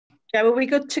Joe, are we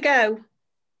good to go?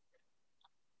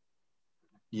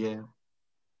 Yeah.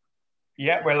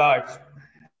 Yeah, we're live.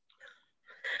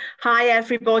 Hi,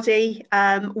 everybody.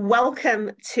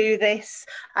 Welcome to this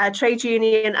Trade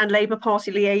Union and Labour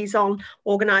Party Liaison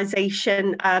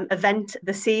Organisation event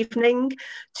this evening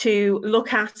to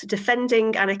look at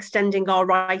defending and extending our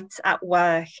rights at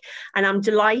work. And I'm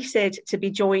delighted to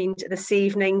be joined this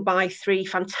evening by three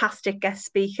fantastic guest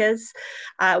speakers.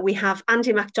 We have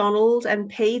Andy McDonald,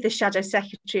 MP, the Shadow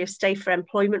Secretary of State for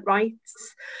Employment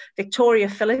Rights, Victoria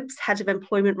Phillips, Head of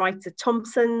Employment Rights at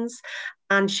Thompsons,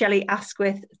 and Shelly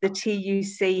Asquith, the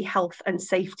TUC Health and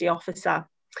Safety Officer.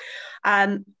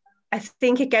 I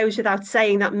think it goes without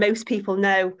saying that most people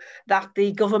know that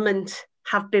the government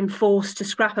have been forced to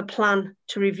scrap a plan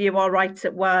to review our rights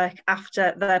at work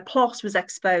after their plot was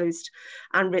exposed,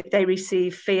 and they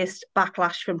received fierce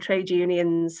backlash from trade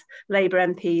unions, Labour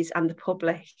MPs and the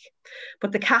public.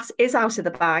 But the cat is out of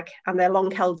the bag, and their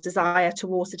long-held desire to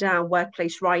water down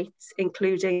workplace rights,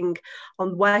 including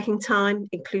on working time,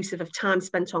 inclusive of time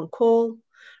spent on call,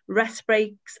 rest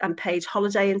breaks and paid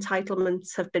holiday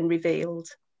entitlements, have been revealed.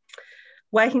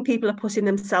 Working people are putting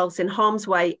themselves in harm's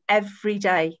way every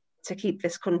day to keep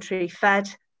this country fed,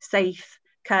 safe,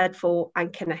 cared for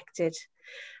and connected,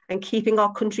 and keeping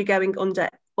our country going under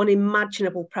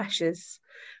unimaginable pressures.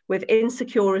 With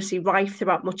insecurity rife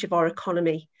throughout much of our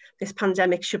economy, this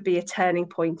pandemic should be a turning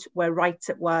point where rights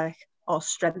at work are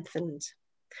strengthened.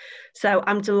 So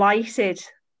I'm delighted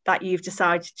that you've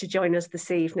decided to join us this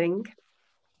evening.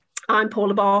 I'm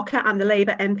Paula Barker, I'm the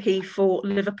Labour MP for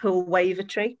Liverpool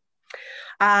Wavertree.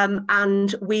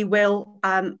 And we will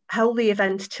hold the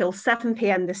event till 7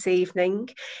 p.m. this evening.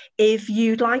 If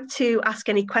you'd like to ask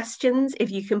any questions,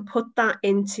 if you can put that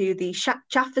into the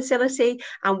chat facility,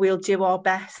 and we'll do our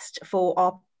best for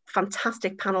our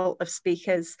fantastic panel of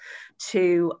speakers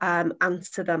to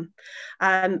answer them.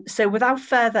 So without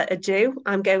further ado,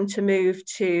 I'm going to move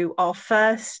to our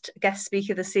first guest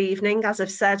speaker this evening. As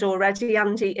I've said already,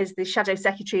 Andy is the Shadow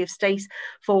Secretary of State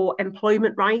for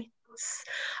Employment Rights.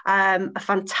 A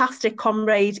fantastic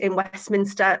comrade in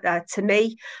Westminster to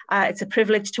me. It's a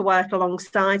privilege to work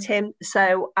alongside him.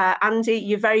 So Andy,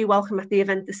 you're very welcome at the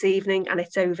event this evening, and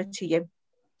it's over to you.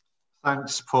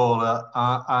 Thanks, Paula.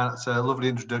 And it's a lovely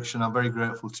introduction. I'm very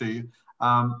grateful to you.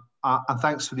 And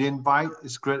thanks for the invite.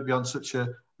 It's great to be on such a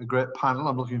great panel.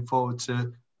 I'm looking forward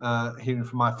to hearing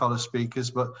from my fellow speakers.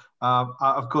 But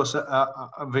of course,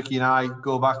 Vicky and I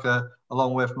go back a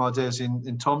long way from our days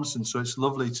in Thompsons, so it's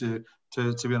lovely to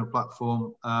be on a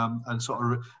platform and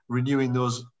sort of renewing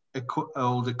those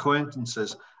old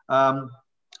acquaintances.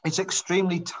 It's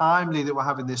extremely timely that we're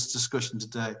having this discussion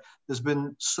today. There's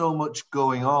been so much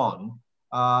going on,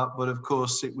 but of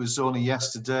course it was only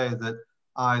yesterday that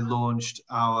I launched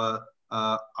our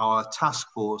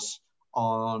task force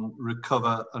on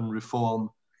recover and reform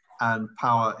and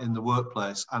power in the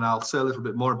workplace, and I'll say a little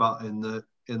bit more about it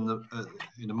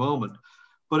in a moment.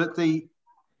 But at the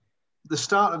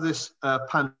start of this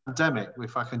pandemic,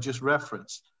 if I can just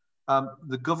reference,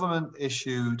 the government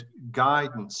issued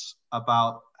guidance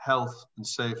about health and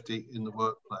safety in the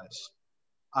workplace.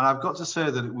 And I've got to say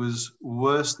that it was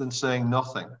worse than saying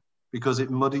nothing, because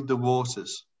it muddied the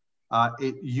waters.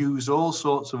 It used all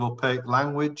sorts of opaque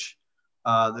language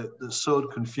that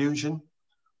sowed confusion.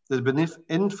 They'd been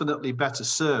infinitely better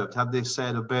served had they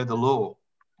said obey the law.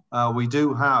 We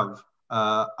do have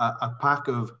a pack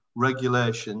of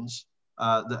regulations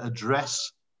that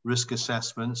address risk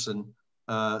assessments and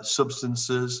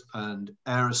substances and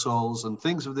aerosols and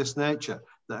things of this nature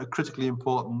that are critically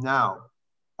important now.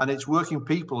 And it's working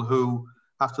people who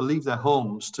have to leave their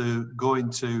homes to go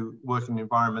into working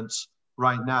environments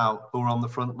right now who are on the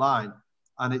front line.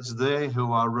 And it's they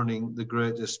who are running the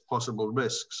greatest possible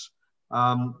risks.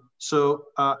 So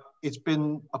it's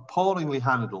been appallingly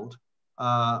handled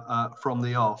from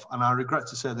the off. And I regret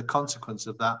to say the consequence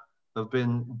of that have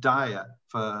been dire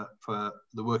for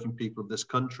the working people of this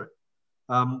country.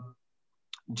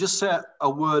 Just say a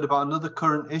word about another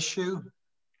current issue,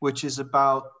 which is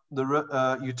about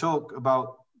you talk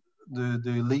about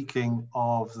the leaking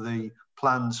of the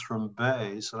plans from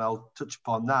Bays, and I'll touch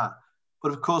upon that.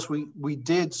 But of course, we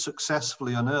did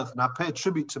successfully unearth, and I pay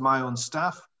tribute to my own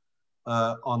staff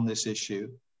on this issue.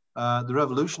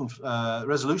 The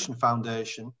Resolution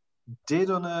Foundation did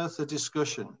unearth a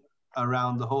discussion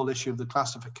around the whole issue of the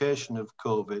classification of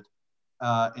COVID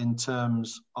in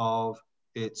terms of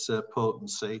its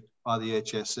potency by the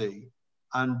HSE.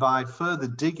 And by further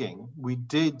digging, we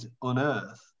did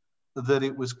unearth that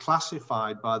it was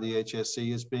classified by the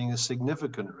HSE as being a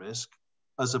significant risk,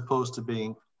 as opposed to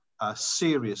being a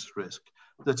serious risk,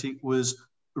 that it was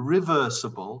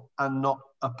reversible and not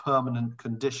a permanent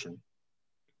condition.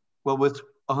 Well, with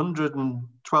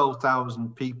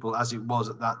 112,000 people, as it was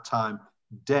at that time,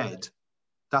 dead,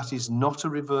 that is not a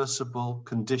reversible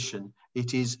condition.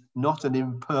 It is not an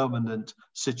impermanent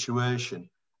situation.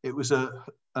 It was an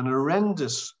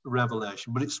horrendous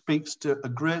revelation, but it speaks to a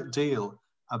great deal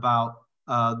about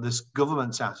this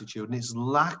government's attitude and its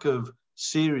lack of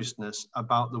seriousness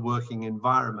about the working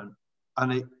environment.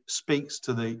 And it speaks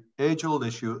to the age-old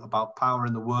issue about power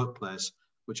in the workplace,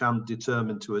 which I'm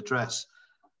determined to address.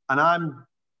 And I'm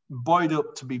buoyed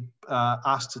up to be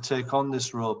asked to take on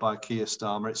this role by Keir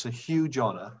Starmer. It's a huge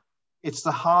honour. It's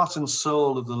the heart and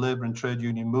soul of the labour and trade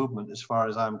union movement, as far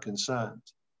as I'm concerned,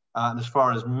 and as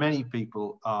far as many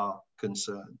people are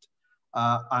concerned.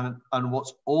 And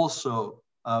what's also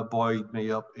buoyed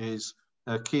me up is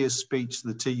Keir's speech to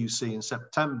the TUC in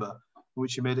September, in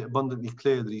which he made it abundantly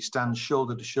clear that he stands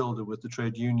shoulder to shoulder with the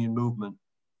trade union movement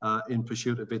in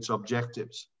pursuit of its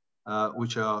objectives,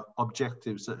 which are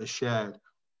objectives that are shared.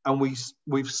 And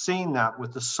we've seen that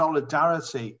with the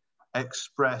solidarity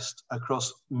expressed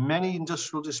across many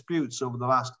industrial disputes over the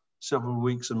last several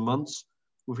weeks and months.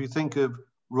 If you think of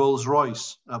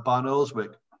Rolls-Royce at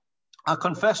Barnoldswick, I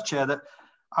confess, Chair, that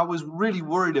I was really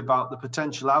worried about the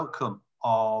potential outcome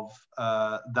of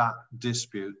that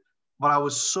dispute, but I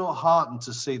was so heartened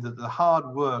to see that the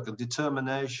hard work and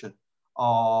determination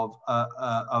of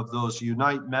those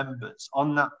Unite members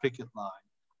on that picket line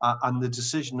and the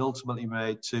decision ultimately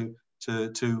made to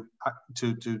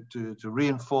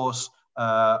reinforce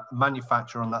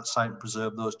manufacture on that site and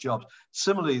preserve those jobs.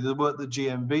 Similarly, the work that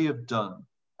GMB have done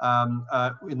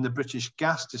in the British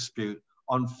gas dispute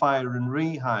on fire and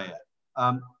rehire,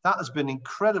 that has been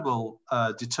incredible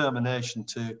determination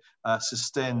to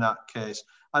sustain that case.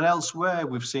 And elsewhere,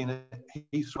 we've seen at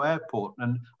Heathrow Airport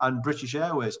and British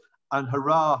Airways, and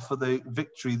hurrah for the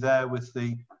victory there with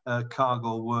the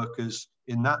cargo workers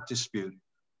in that dispute.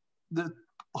 The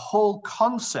whole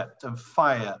concept of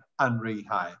fire and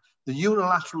rehire, the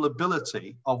unilateral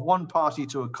ability of one party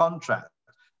to a contract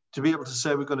to be able to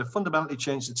say we're going to fundamentally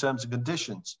change the terms and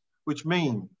conditions, which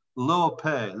mean lower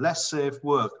pay, less safe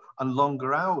work, and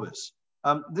longer hours.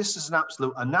 This is an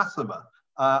absolute anathema,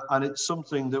 and it's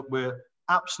something that we're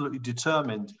absolutely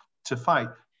determined to fight.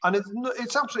 And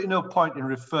it's absolutely no point in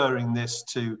referring this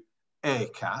to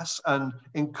ACAS and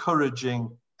encouraging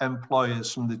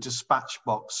employers from the dispatch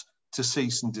box to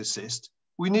cease and desist.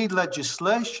 We need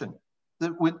legislation.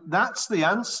 That's the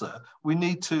answer. We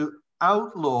need to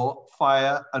outlaw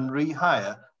fire and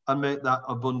rehire and make that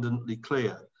abundantly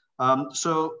clear.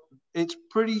 So it's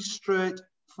pretty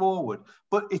straightforward,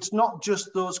 but it's not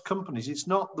just those companies. It's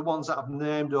not the ones that I've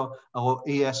named or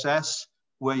ESS,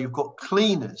 where you've got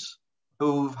cleaners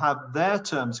who've had their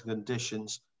terms and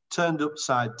conditions turned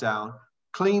upside down,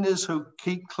 cleaners who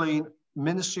keep clean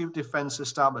Ministry of Defence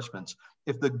establishments.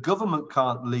 If the government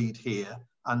can't lead here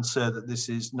and say that this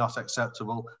is not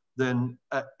acceptable, then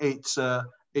it's a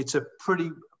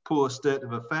pretty poor state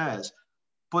of affairs.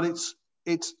 But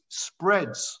it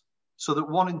spreads so that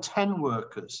 1 in 10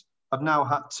 workers have now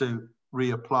had to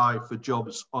reapply for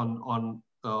jobs on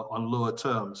lower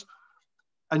terms.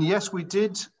 And yes, we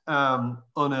did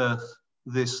unearth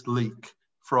this leak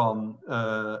from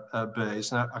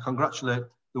Bays. And I congratulate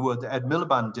the work that Ed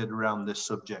Miliband did around this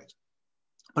subject.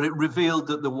 But it revealed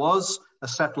that there was a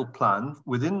settled plan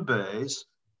within Bays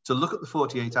to look at the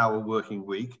 48-hour working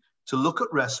week, to look at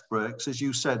rest breaks, as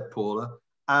you said, Paula,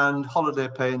 and holiday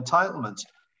pay entitlements.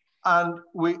 And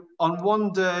on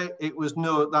one day, it was,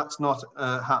 no, that's not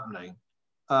happening.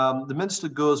 The minister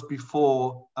goes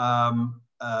before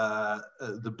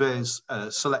the Bays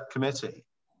Select Committee,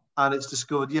 and it's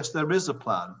discovered, yes, there is a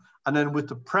plan. And then with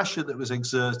the pressure that was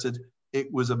exerted,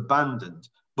 it was abandoned.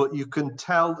 But you can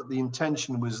tell that the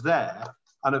intention was there.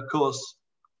 And of course,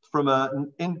 from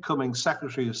an incoming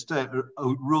Secretary of State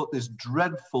who wrote this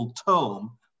dreadful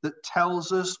tome that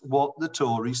tells us what the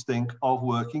Tories think of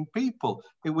working people,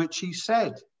 in which he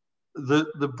said that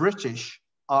the British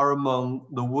are among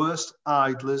the worst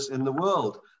idlers in the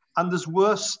world. And there's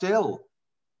worse still.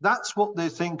 That's what they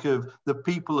think of the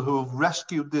people who have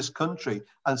rescued this country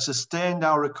and sustained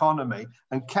our economy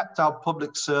and kept our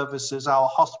public services, our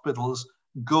hospitals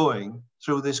going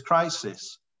through this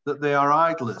crisis, that they are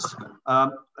idlers.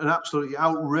 An absolutely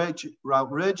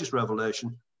outrageous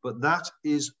revelation, but that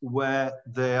is where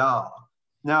they are.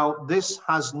 Now, this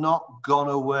has not gone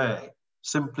away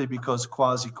simply because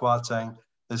Kwasi Kwarteng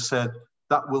has said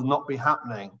that will not be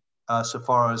happening so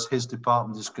far as his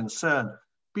department is concerned,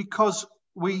 because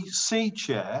we see,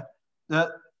 Chair, that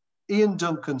Ian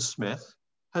Duncan Smith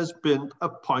has been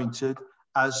appointed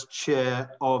as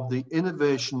chair of the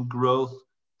Innovation, Growth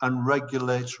and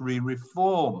Regulatory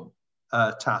Reform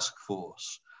Task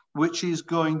Force, which is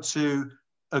going to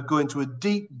go into a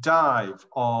deep dive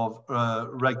of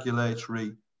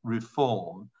regulatory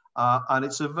reform, and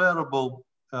it's available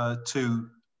to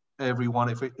everyone.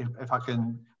 If I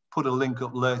can put a link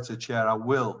up later, Chair, I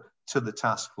will, to the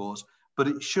task force. But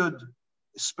it should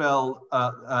spell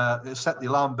set the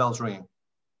alarm bells ringing.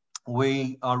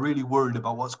 We are really worried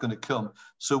about what's going to come.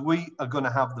 So we are going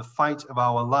to have the fight of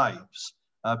our lives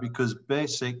because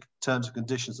basic terms and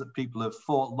conditions that people have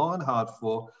fought long and hard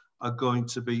for are going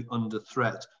to be under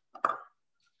threat.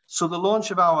 So the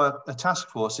launch of our task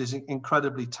force is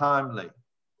incredibly timely.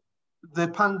 The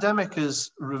pandemic has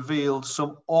revealed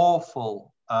some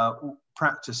awful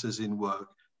practices in work,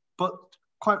 but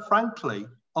quite frankly,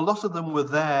 a lot of them were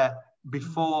there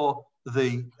before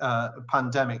the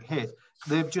pandemic hit.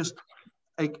 They've just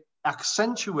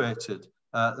accentuated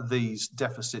these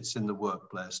deficits in the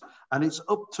workplace, and it's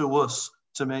up to us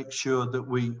to make sure that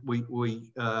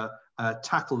we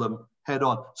tackle them head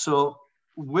on. So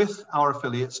with our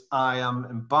affiliates, I am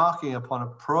embarking upon a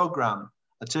program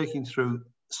taking through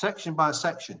section by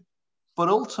section, but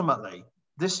ultimately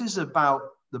this is about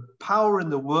the power in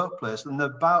the workplace and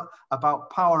about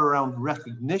power around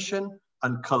recognition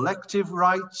and collective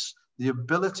rights, the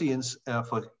ability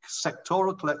for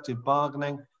sectoral collective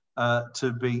bargaining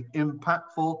to be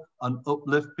impactful and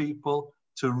uplift people,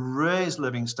 to raise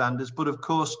living standards, but of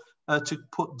course to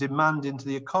put demand into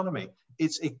the economy.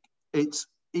 It's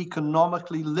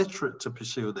economically literate to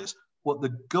pursue this. What the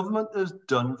government has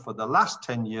done for the last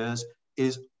 10 years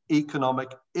is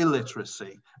economic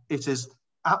illiteracy. It is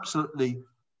absolutely,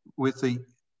 with the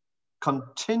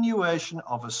continuation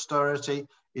of austerity,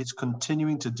 it's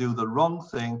continuing to do the wrong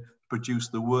thing, produce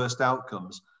the worst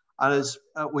outcomes. And as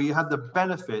we had the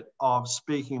benefit of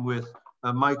speaking with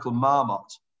Michael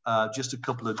Marmot just a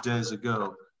couple of days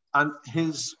ago, and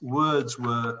his words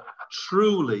were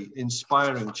truly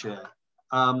inspiring, Chair.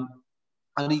 And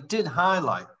he did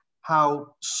highlight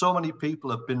how so many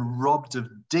people have been robbed of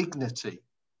dignity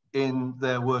in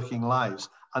their working lives.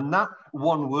 And that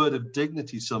one word of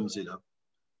dignity sums it up.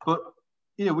 But,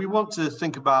 you know, we want to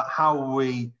think about how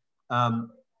we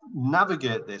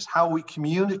navigate this, how we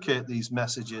communicate these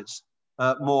messages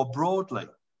more broadly.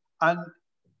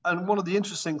 And one of the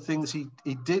interesting things he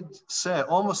did say,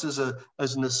 almost as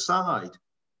an aside,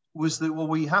 was that what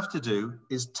we have to do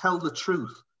is tell the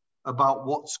truth about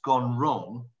what's gone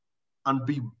wrong and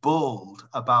be bold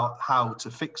about how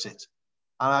to fix it.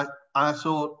 And I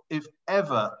thought, if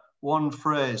ever one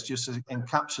phrase just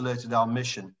encapsulated our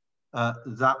mission,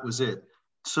 that was it.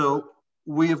 So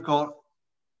we have got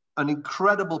an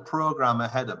incredible program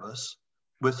ahead of us.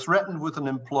 We're threatened with an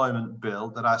employment bill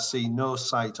that I see no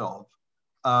sight of.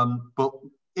 But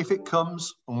if it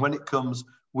comes, and when it comes,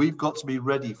 we've got to be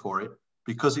ready for it,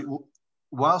 because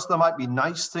whilst there might be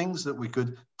nice things that we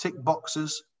could tick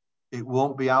boxes, it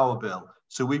won't be our bill.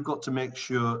 So we've got to make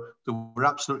sure that we're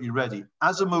absolutely ready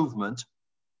as a movement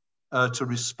to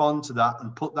respond to that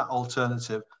and put that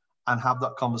alternative and have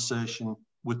that conversation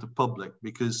with the public,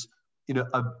 because, you know,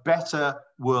 a better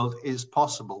world is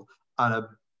possible, and a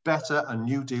better and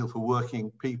new deal for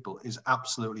working people is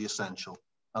absolutely essential.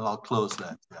 And I'll close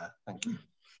there. Yeah, thank you.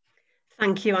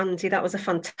 Thank you, Andy. That was a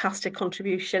fantastic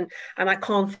contribution. And I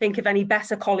can't think of any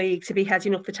better colleague to be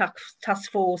heading up the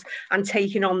task force and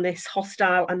taking on this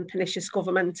hostile and pernicious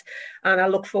government. And I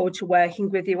look forward to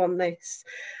working with you on this.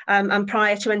 And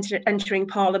prior to entering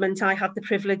Parliament, I had the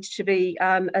privilege to be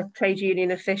a trade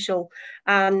union official.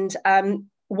 And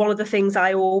one of the things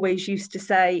I always used to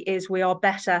say is we are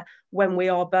better when we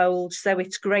are bold. So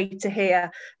it's great to hear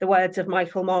the words of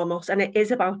Michael Marmot. And it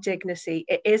is about dignity.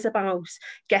 It is about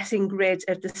getting rid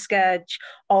of the scourge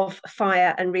of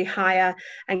fire and rehire.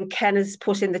 And Ken has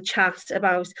put in the chat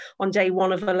about on day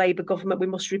one of a Labour government, we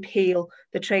must repeal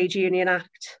the Trade Union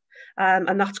Act.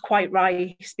 And that's quite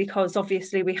right, because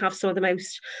obviously we have some of the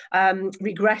most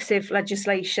regressive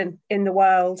legislation in the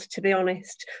world, to be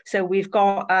honest. So we've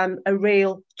got a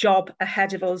real job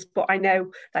ahead of us, but I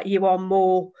know that you are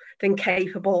more than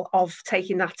capable of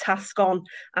taking that task on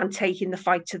and taking the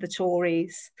fight to the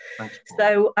Tories. Thanks,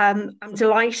 so I'm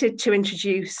delighted to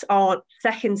introduce our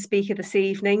second speaker this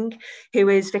evening, who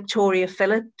is Victoria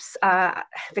Phillips.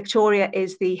 Victoria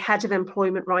is the Head of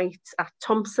Employment Rights at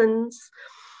Thompsons.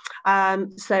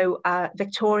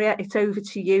 Victoria, it's over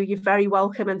to you. You're very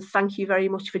welcome, and thank you very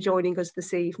much for joining us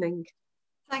this evening.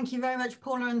 Thank you very much,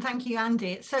 Paula, and thank you,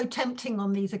 Andy. It's so tempting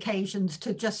on these occasions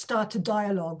to just start a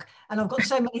dialogue, and I've got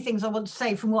so many things I want to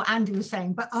say from what Andy was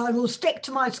saying, but I will stick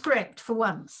to my script for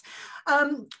once.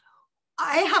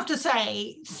 I have to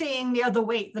say, seeing the other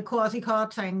week, the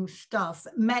quasi-carting stuff,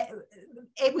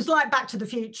 it was like Back to the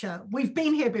Future. We've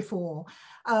been here before.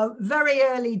 Very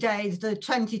early days, the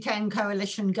 2010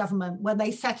 coalition government, when they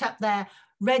set up their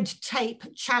red tape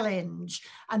challenge,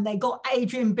 and they got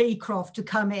Adrian Beecroft to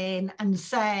come in and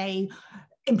say,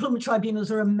 employment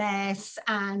tribunals are a mess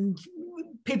and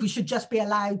people should just be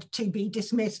allowed to be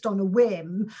dismissed on a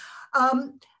whim.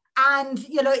 And,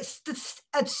 you know, it's just,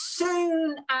 as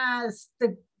soon as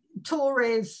the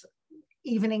Tories,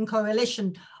 even in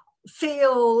coalition,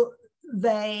 feel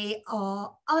they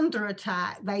are under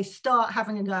attack, they start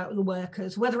having a go at the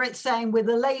workers, whether it's saying we're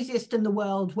the laziest in the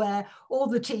world, where all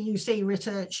the TUC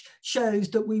research shows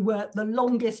that we work the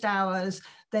longest hours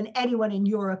than anyone in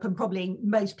Europe and probably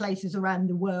most places around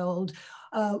the world,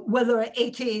 whether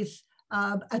it is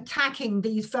attacking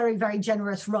these very, very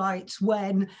generous rights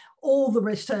when all the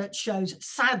research shows,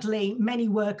 sadly, many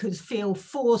workers feel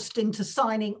forced into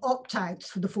signing opt-outs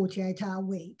for the 48-hour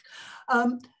week.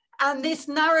 And this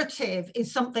narrative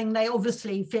is something they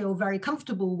obviously feel very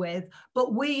comfortable with,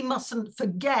 but we mustn't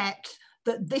forget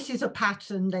that this is a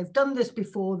pattern. They've done this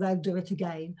before, they'll do it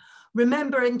again.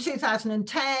 Remember, in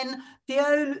 2010,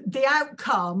 the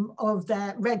outcome of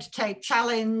their red tape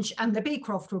challenge and the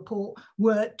Beecroft report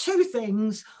were two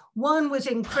things. One was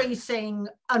increasing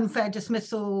unfair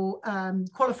dismissal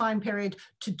qualifying period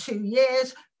to 2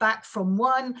 years, back from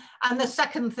 1. And the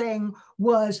second thing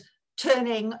was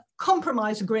turning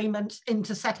compromise agreements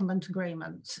into settlement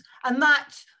agreements. And that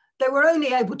they were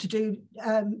only able to do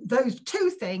those two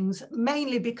things,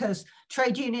 mainly because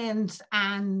trade unions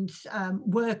and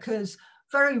workers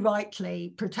very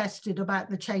rightly protested about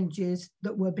the changes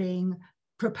that were being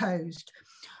proposed.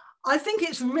 I think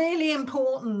it's really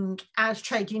important as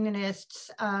trade unionists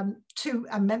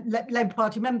Labour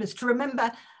Party members to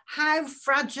remember how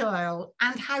fragile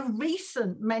and how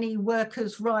recent many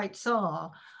workers' rights are.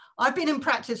 I've been in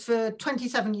practice for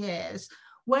 27 years.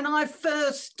 When I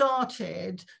first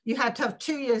started, you had to have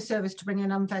 2 years service to bring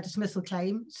an unfair dismissal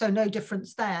claim, so no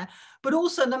difference there. But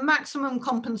also the maximum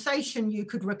compensation you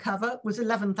could recover was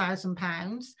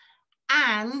 £11,000,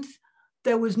 and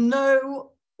there was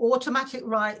no automatic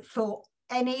right for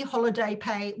any holiday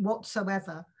pay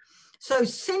whatsoever. So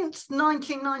since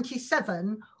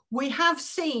 1997, we have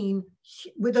seen,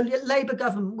 with the Labour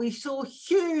government, we saw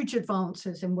huge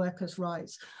advances in workers'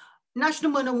 rights.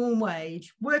 National minimum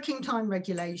wage, working time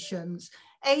regulations,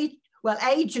 age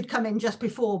had come in just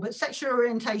before, but sexual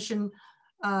orientation,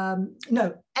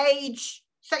 age,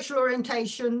 sexual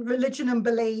orientation, religion and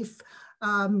belief,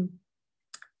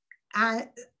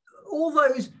 all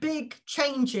those big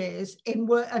changes in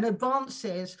work and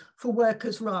advances for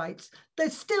workers' rights.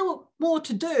 There's still more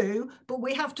to do, but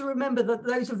we have to remember that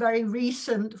those are very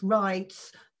recent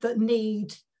rights that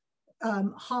need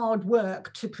hard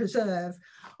work to preserve.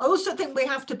 I also think we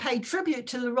have to pay tribute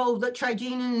to the role that trade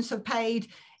unions have played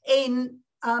in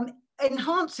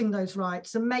enhancing those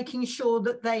rights and making sure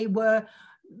that they were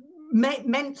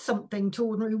meant something to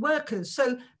ordinary workers.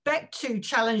 So BEC2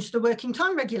 challenged the working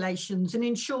time regulations and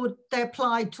ensured they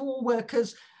applied to all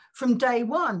workers from day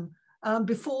one.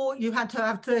 Before, you had to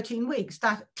have 13 weeks.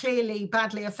 That clearly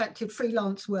badly affected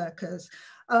freelance workers.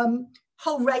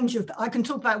 Whole range of, I can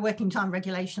talk about working time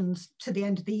regulations to the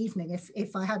end of the evening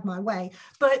if I had my way,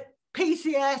 but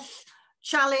PCS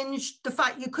challenged the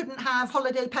fact you couldn't have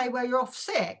holiday pay where you're off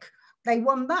sick. They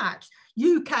won that.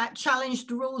 UCAT challenged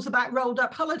the rules about rolled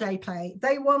up holiday pay.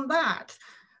 They won that.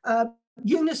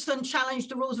 Unison challenged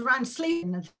the rules around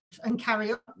sleeping and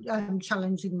carry on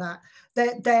challenging that.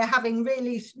 They're having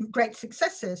really great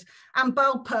successes. And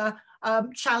BALPA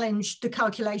challenged the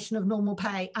calculation of normal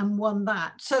pay and won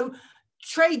that. So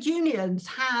trade unions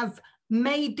have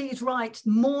made these rights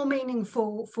more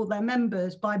meaningful for their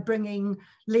members by bringing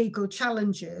legal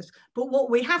challenges. But what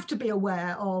we have to be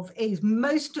aware of is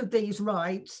most of these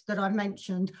rights that I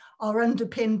mentioned are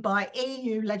underpinned by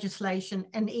EU legislation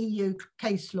and EU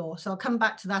case law. So I'll come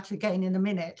back to that again in a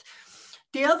minute.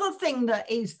 The other thing that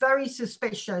is very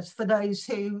suspicious for those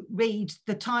who read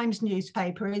the Times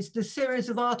newspaper is the series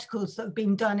of articles that have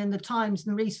been done in the Times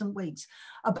in recent weeks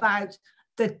about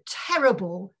the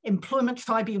terrible employment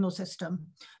tribunal system,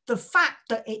 the fact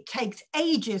that it takes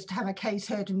ages to have a case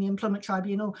heard in the employment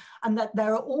tribunal, and that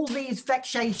there are all these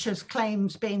vexatious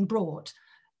claims being brought.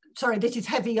 Sorry, this is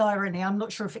heavy irony. I'm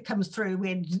not sure if it comes through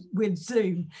with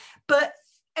Zoom, but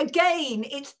again,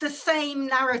 it's the same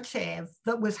narrative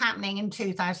that was happening in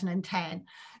 2010.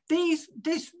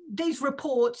 These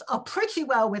reports are pretty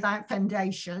well without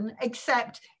foundation,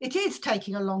 except it is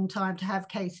taking a long time to have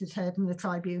cases heard in the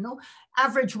tribunal.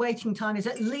 Average waiting time is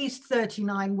at least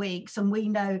 39 weeks, and we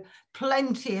know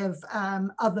plenty of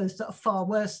others that are far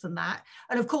worse than that.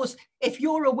 And of course, if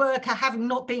you're a worker having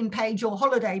not been paid your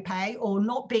holiday pay or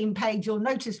not being paid your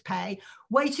notice pay,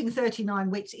 waiting 39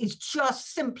 weeks is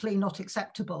just simply not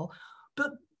acceptable.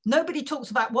 But nobody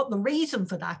talks about what the reason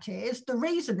for that is. The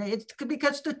reason is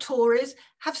because the Tories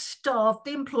have starved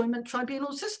the employment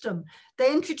tribunal system.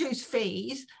 They introduced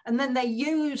fees, and then they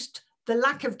used the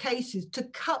lack of cases to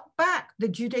cut back the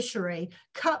judiciary,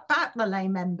 cut back the lay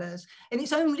members. And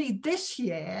it's only this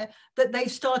year that they've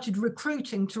started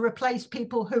recruiting to replace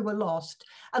people who were lost.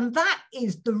 And that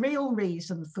is the real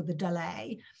reason for the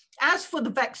delay. As for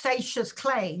the vexatious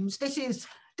claims, this is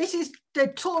the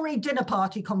Tory dinner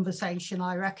party conversation,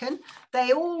 I reckon.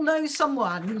 They all know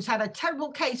someone who's had a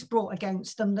terrible case brought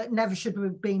against them that never should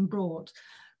have been brought.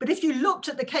 But if you looked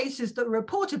at the cases that were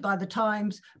reported by the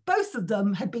Times, both of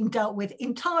them had been dealt with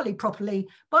entirely properly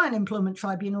by an employment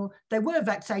tribunal. They were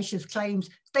vexatious claims.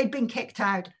 They'd been kicked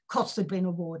out. Costs had been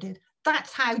awarded.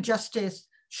 That's how justice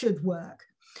should work.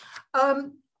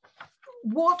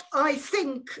 What I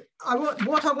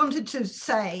wanted to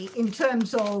say in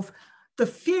terms of the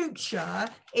future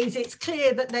is it's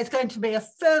clear that there's going to be a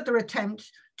further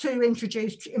attempt to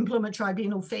introduce employment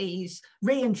tribunal fees,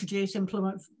 reintroduce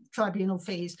employment tribunal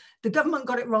fees. The government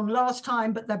got it wrong last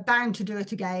time, but they're bound to do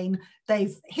it again.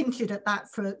 They've hinted at that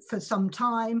for some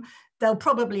time. They'll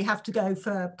probably have to go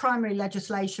for primary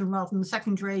legislation rather than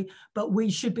secondary, but we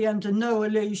should be under no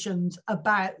illusions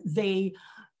about the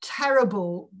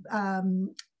terrible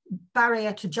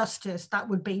barrier to justice that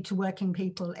would be to working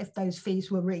people if those fees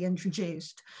were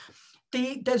reintroduced.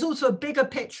 There's also a bigger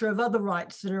picture of other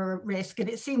rights that are at risk, and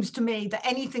it seems to me that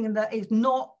anything that is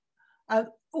not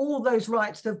all those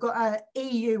rights that have got an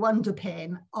EU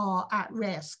underpin are at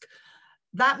risk.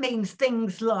 That means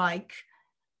things like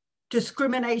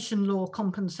discrimination law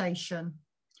compensation,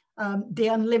 the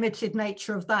unlimited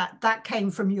nature of that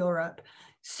came from Europe.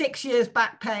 6 years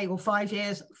back pay or 5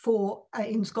 years for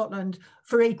in Scotland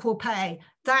for equal pay.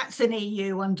 That's an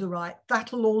EU underwrite.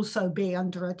 That'll also be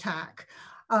under attack.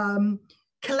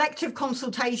 Collective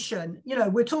consultation, you know,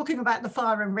 we're talking about the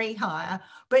fire and rehire,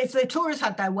 but if the Tories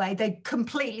had their way, they'd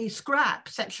completely scrap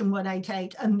Section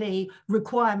 188 and the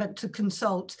requirement to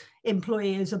consult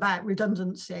employers about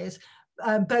redundancies,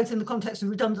 both in the context of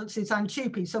redundancies and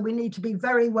TUPE. So we need to be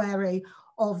very wary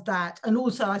of that. And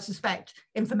also, I suspect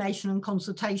information and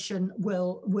consultation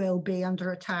will be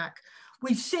under attack.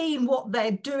 We've seen what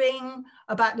they're doing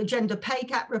about the gender pay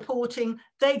gap reporting.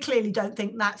 They clearly don't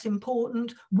think that's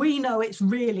important. We know it's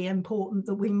really important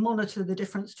that we monitor the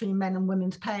difference between men and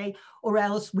women's pay, or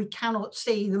else we cannot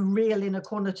see the real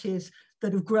inequalities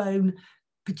that have grown,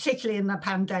 particularly in the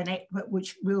pandemic, but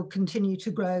which will continue to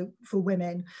grow for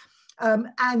women. I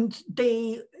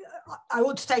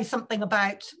ought to say something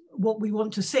about what we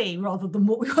want to see rather than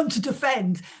what we want to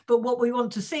defend. But what we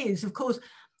want to see is, of course,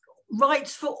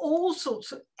 rights for all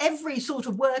sorts of, every sort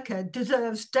of worker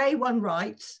deserves day one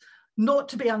rights, not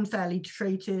to be unfairly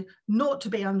treated, not to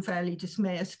be unfairly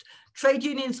dismissed. Trade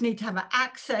unions need to have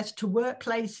access to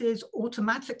workplaces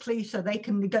automatically so they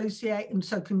can negotiate and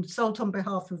so consult on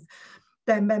behalf of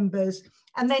their members.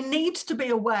 And there needs to be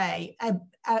a way,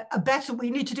 we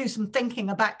need to do some thinking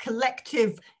about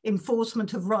collective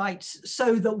enforcement of rights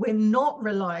so that we're not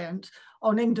reliant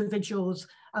on individuals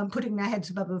putting their heads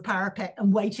above the parapet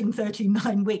and waiting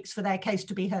 39 weeks for their case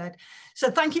to be heard. So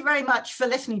thank you very much for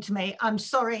listening to me. I'm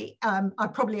sorry, I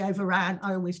probably overran,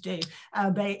 I always do,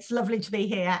 but it's lovely to be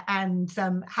here and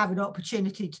have an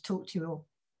opportunity to talk to you all.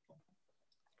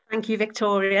 Thank you,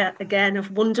 Victoria, again, a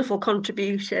wonderful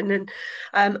contribution,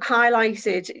 and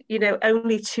highlighted, you know,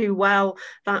 only too well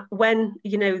that when,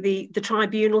 you know, the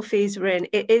tribunal fees are in,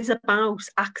 it is about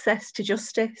access to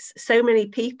justice. So many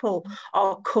people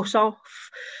are cut off,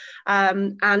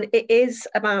 and it is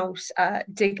about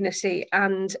dignity,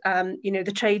 and, you know,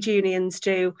 the trade unions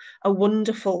do a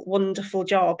wonderful, wonderful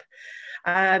job.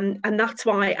 And that's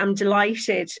why I'm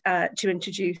delighted to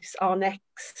introduce our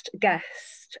next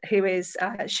guest, who is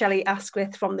Shelly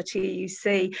Asquith from the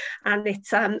TUC. And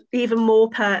it's even more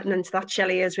pertinent that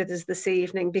Shelly is with us this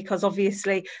evening, because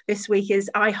obviously this week is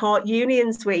I Heart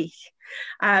Unions Week.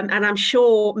 And I'm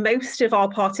sure most of our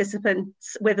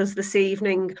participants with us this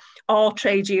evening are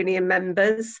trade union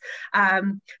members.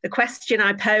 The question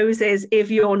I pose is,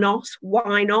 if you're not,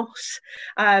 why not?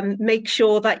 Make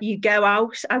sure that you go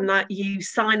out and that you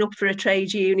sign up for a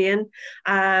trade union.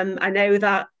 I know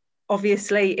that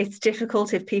obviously it's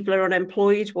difficult if people are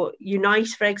unemployed. Well, Unite,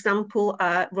 for example,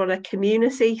 run a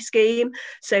community scheme,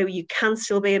 so you can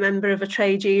still be a member of a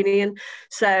trade union.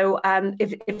 So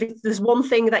if there's one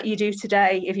thing that you do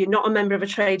today, if you're not a member of a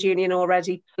trade union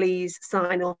already, please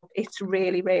sign up. It's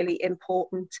really, really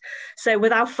important. So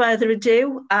without further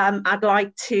ado, I'd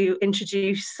like to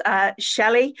introduce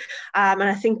Shelly, and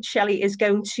I think Shelly is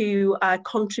going to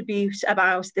contribute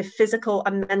about the physical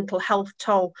and mental health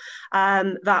toll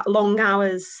that long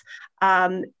hours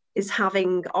is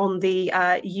having on the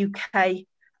UK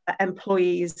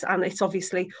employees, and it's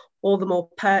obviously all the more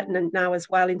pertinent now as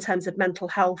well in terms of mental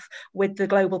health with the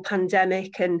global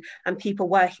pandemic and people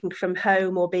working from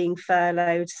home or being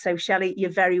furloughed. So Shelly, you're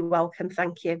very welcome.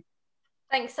 Thank you.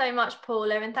 Thanks so much,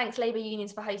 Paula, and thanks Labour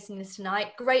Unions for hosting this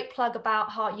tonight. Great plug about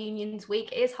Heart Unions Week.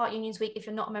 It is Heart Unions Week. If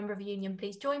you're not a member of a union,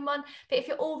 please join one. But if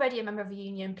you're already a member of a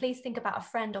union, please think about a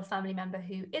friend or family member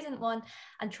who isn't one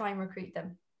and try and recruit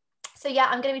them. So yeah,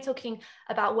 I'm going to be talking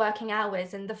about working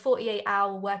hours, and the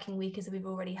 48-hour working week, as we've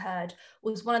already heard,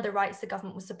 was one of the rights the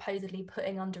government was supposedly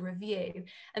putting under review.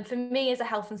 And for me as a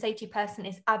health and safety person,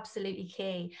 it's absolutely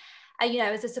key. You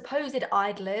know, as a supposed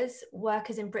idlers,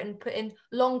 workers in Britain put in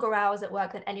longer hours at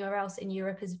work than anywhere else in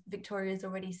Europe, as Victoria's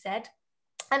already said.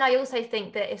 And I also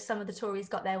think that if some of the Tories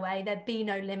got their way, there'd be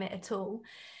no limit at all.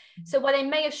 So while they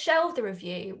may have shelved the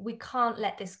review, we can't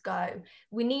let this go.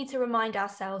 We need to remind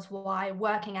ourselves why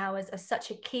working hours are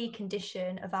such a key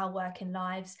condition of our working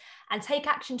lives and take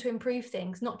action to improve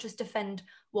things, not just defend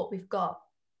what we've got.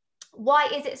 Why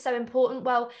is it so important?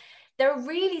 Well, there are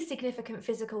really significant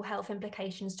physical health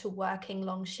implications to working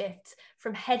long shifts,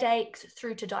 from headaches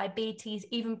through to diabetes,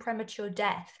 even premature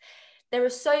death. There are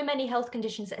so many health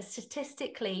conditions that are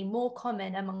statistically more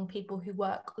common among people who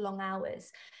work long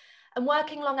hours. And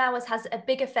working long hours has a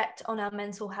big effect on our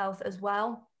mental health as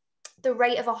well. The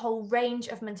rate of a whole range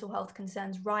of mental health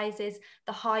concerns rises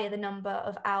the higher the number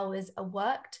of hours are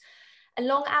worked. And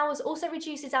long hours also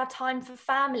reduces our time for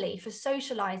family, for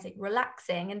socialising,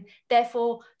 relaxing, and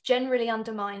therefore generally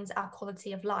undermines our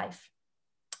quality of life.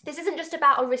 This isn't just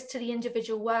about a risk to the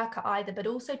individual worker either, but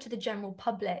also to the general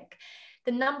public.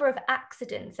 The number of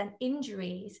accidents and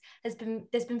injuries has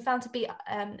been found to be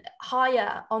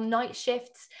higher on night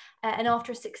shifts and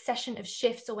after a succession of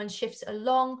shifts, or when shifts are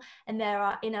long and there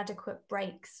are inadequate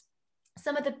breaks.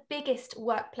 Some of the biggest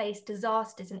workplace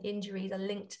disasters and injuries are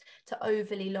linked to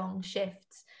overly long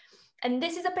shifts. And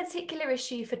this is a particular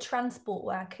issue for transport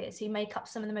workers who make up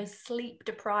some of the most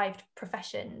sleep-deprived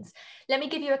professions. Let me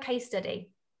give you a case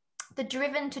study. The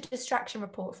Driven to Distraction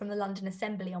report from the London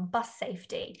Assembly on bus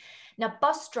safety. Now,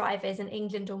 bus drivers in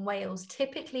England and Wales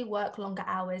typically work longer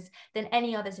hours than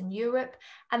any others in Europe,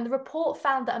 and the report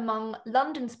found that among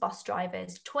London's bus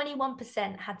drivers,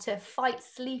 21% had to fight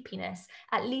sleepiness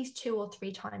at least 2 or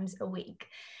 3 times a week.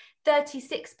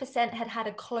 36% had had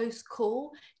a close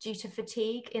call due to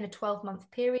fatigue in a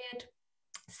 12-month period.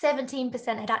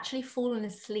 17% had actually fallen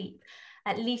asleep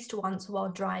at least once while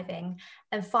driving,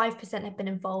 and 5% have been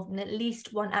involved in at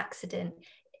least one accident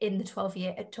in the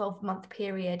 12-month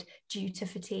period due to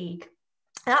fatigue.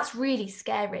 And that's really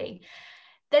scary.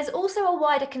 There's also a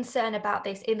wider concern about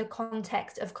this in the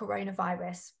context of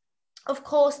coronavirus. Of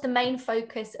course, the main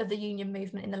focus of the union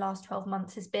movement in the last 12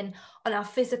 months has been on our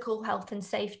physical health and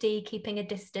safety, keeping a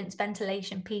distance,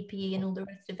 ventilation, PPE, and all the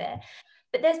rest of it.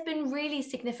 But there's been really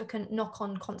significant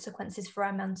knock-on consequences for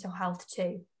our mental health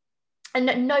too.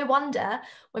 And no wonder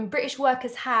when British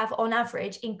workers have, on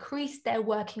average, increased their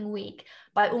working week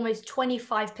by almost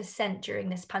 25% during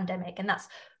this pandemic. And that's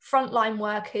frontline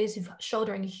workers who're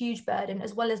shouldering a huge burden,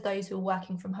 as well as those who are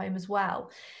working from home as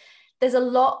well. There's a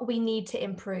lot we need to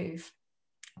improve.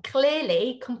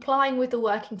 Clearly, complying with the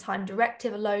Working Time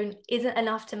Directive alone isn't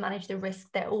enough to manage the risks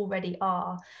there already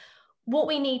are. What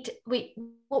we need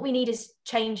is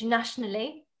change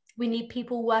nationally. We need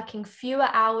people working fewer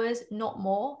hours, not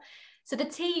more. So the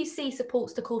TUC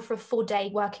supports the call for a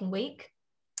 4-day working week.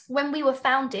 When we were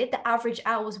founded, the average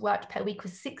hours worked per week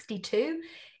was 62.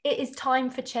 It is time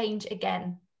for change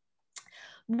again.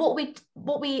 What we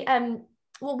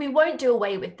won't do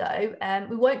away with though,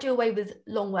 we won't do away with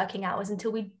long working hours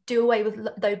until we do away with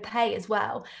low pay as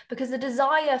well, because the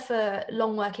desire for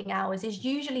long working hours is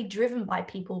usually driven by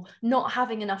people not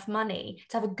having enough money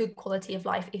to have a good quality of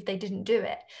life if they didn't do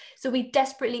it. So we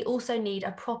desperately also need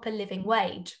a proper living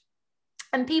wage.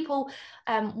 And people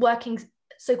working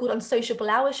so-called unsociable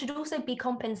hours should also be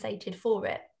compensated for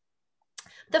it.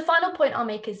 The final point I'll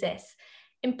make is this.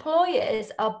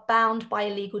 Employers are bound by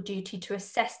a legal duty to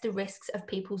assess the risks of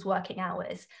people's working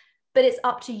hours, but it's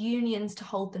up to unions to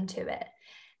hold them to it.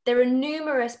 There are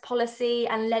numerous policy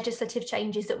and legislative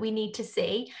changes that we need to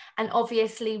see, and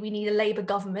obviously we need a Labour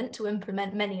government to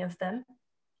implement many of them.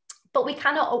 But we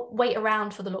cannot wait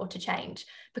around for the law to change,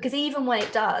 because even when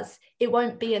it does, it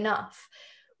won't be enough.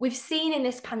 We've seen in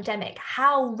this pandemic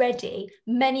how ready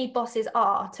many bosses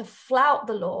are to flout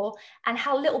the law and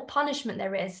how little punishment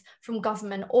there is from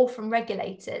government or from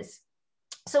regulators.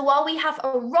 So while we have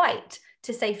a right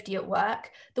to safety at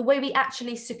work, the way we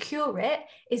actually secure it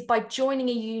is by joining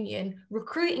a union,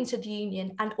 recruiting to the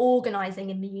union, and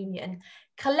organising in the union.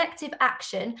 Collective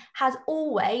action has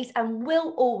always and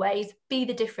will always be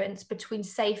the difference between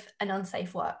safe and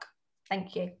unsafe work.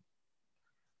 Thank you.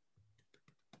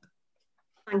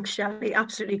 Thanks, Shelly.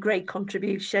 Absolutely great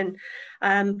contribution.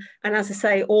 And as I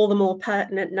say, all the more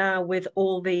pertinent now with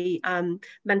all the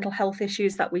mental health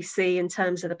issues that we see in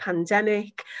terms of the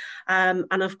pandemic. And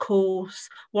of course,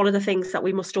 one of the things that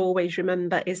we must always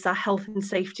remember is that health and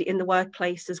safety in the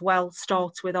workplace as well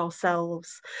starts with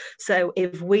ourselves. So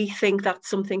if we think that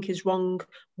something is wrong,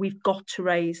 we've got to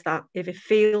raise that. If it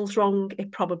feels wrong,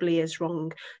 it probably is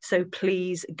wrong. So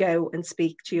please go and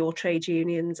speak to your trade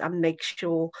unions and make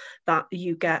sure that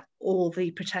you get all the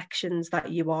protections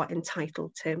that you are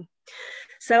entitled to.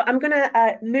 So I'm going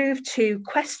to move to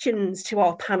questions to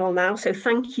our panel now. So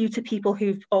thank you to people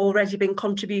who've already been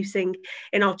contributing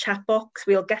in our chat box.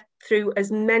 We'll get through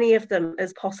as many of them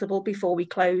as possible before we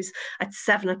close at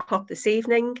 7 o'clock this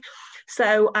evening.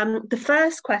 So the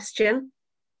first question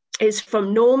is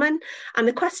from Norman, and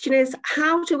the question is,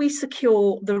 how do we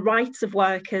secure the rights of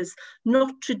workers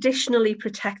not traditionally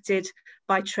protected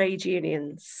by trade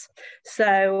unions?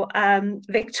 So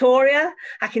Victoria,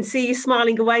 I can see you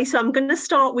smiling away, so I'm going to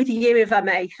start with you if I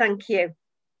may. Thank you.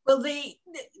 Well,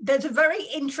 there's a very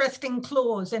interesting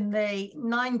clause in the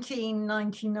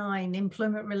 1999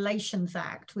 Employment Relations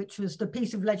Act, which was the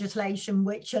piece of legislation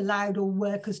which allowed all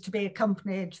workers to be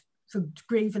accompanied for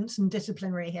grievance and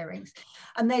disciplinary hearings.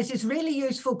 And there's this really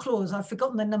useful clause, I've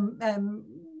forgotten the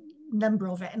number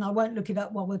of it, and I won't look it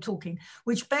up while we're talking,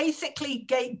 which basically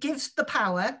gives the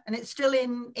power, and it's still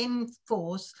in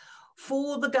force,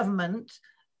 for the government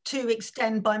to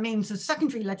extend by means of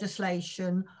secondary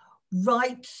legislation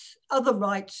other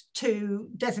rights to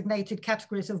designated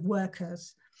categories of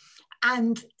workers.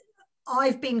 And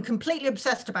I've been completely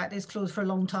obsessed about this clause for a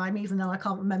long time, even though I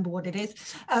can't remember what it is,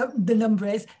 the number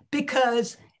is,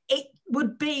 because it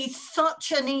would be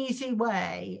such an easy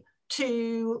way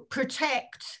to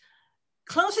protect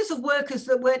classes of workers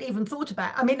that weren't even thought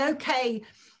about. I mean, okay,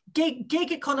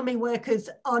 gig economy workers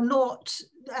are not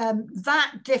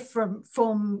that different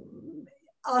from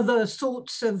other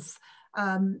sorts of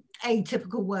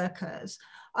atypical workers.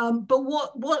 But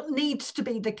what needs to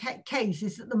be the case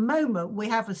is at the moment we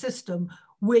have a system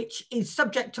which is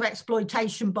subject to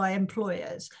exploitation by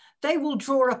employers. They will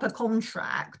draw up a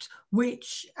contract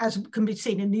which, as can be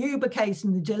seen in the Uber case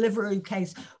and the Deliveroo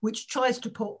case, which tries to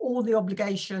put all the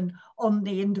obligation on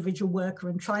the individual worker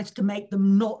and tries to make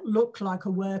them not look like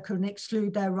a worker and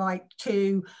exclude their right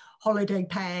to holiday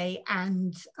pay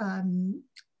and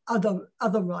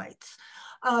other rights.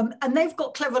 And they've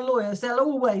got clever lawyers. They'll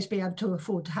always be able to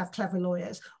afford to have clever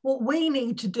lawyers. What we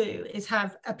need to do is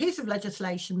have a piece of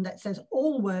legislation that says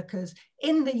all workers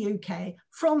in the UK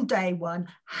from day one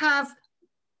have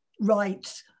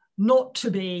rights not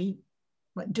to be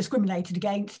discriminated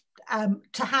against,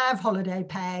 to have holiday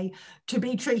pay, to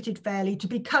be treated fairly, to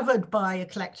be covered by a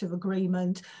collective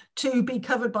agreement, to be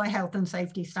covered by health and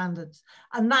safety standards.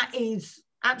 And that is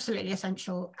absolutely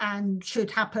essential and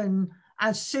should happen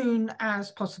as soon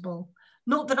as possible.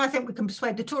 Not that I think we can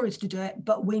persuade the Tories to do it,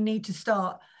 but we need to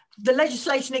start. The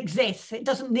legislation exists. It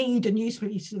doesn't need a new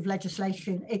piece of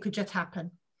legislation. It could just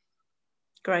happen.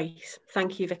 Great.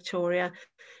 Thank you, Victoria.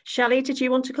 Shelly, did you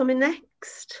want to come in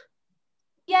next?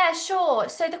 Yeah, sure.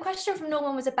 So the question from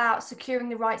Norman was about securing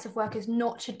the rights of workers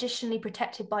not traditionally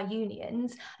protected by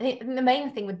unions. I think the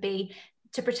main thing would be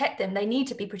to protect them, they need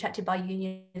to be protected by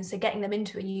unions. So getting them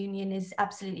into a union is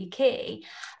absolutely key.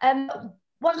 One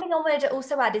thing I wanted to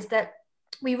also add is that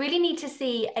we really need to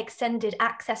see extended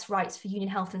access rights for union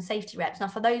health and safety reps. Now,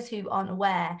 for those who aren't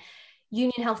aware,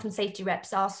 union health and safety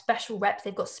reps are special reps.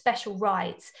 They've got special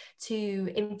rights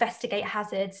to investigate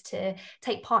hazards, to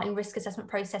take part in risk assessment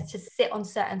process, to sit on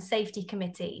certain safety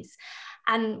committees.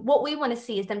 And what we want to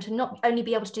see is them to not only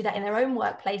be able to do that in their own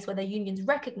workplace where their union's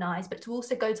recognised, but to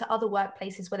also go to other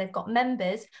workplaces where they've got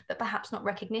members, but perhaps not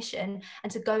recognition,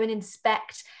 and to go and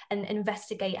inspect and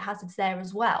investigate hazards there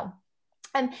as well.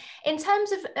 In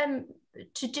terms of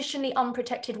traditionally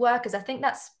unprotected workers, I think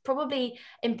that's probably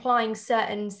implying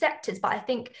certain sectors, but I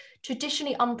think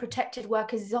traditionally unprotected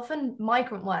workers is often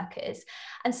migrant workers.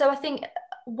 And so I think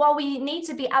while we need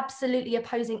to be absolutely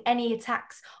opposing any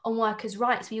attacks on workers'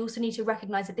 rights, we also need to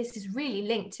recognise that this is really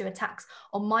linked to attacks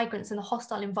on migrants and the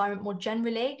hostile environment more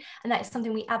generally. And that is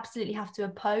something we absolutely have to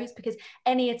oppose, because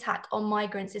any attack on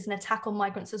migrants is an attack on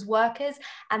migrants as workers.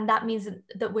 And that means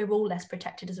that we're all less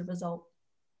protected as a result.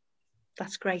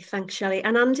 That's great. Thanks, Shelley.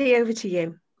 And Andy, over to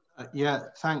you. Yeah,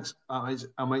 thanks.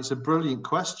 It's a brilliant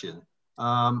question.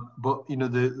 But you know,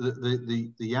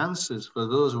 the answers for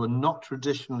those who are not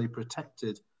traditionally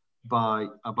protected by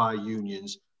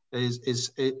unions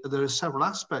there are several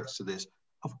aspects to this.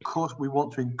 Of course, we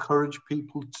want to encourage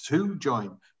people to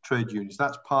join trade unions.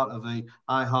 That's part of the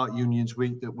I Heart Unions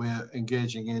Week that we're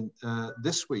engaging in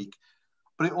this week.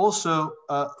 But it also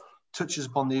touches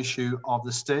upon the issue of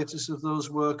the status of those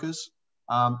workers.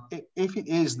 If it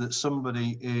is that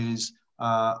somebody is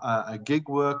a gig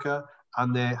worker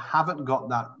and they haven't got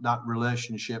that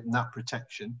relationship and that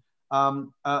protection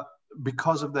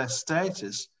because of their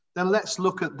status, then let's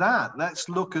look at that. Let's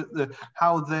look at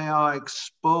how they are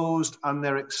exposed and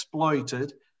they're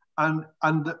exploited, and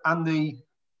the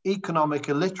economic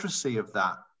illiteracy of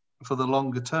that for the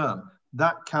longer term.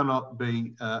 That cannot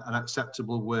be an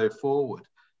acceptable way forward.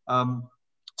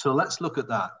 So let's look at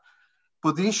that.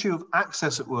 But the issue of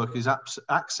access at work is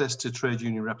access to trade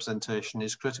union representation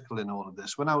is critical in all of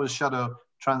this. When I was Shadow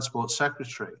Transport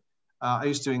Secretary, I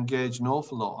used to engage an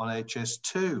awful lot on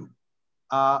HS2.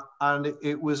 And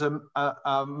it was a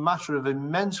matter of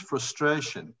immense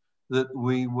frustration that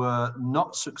we were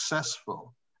not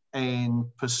successful in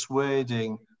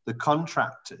persuading the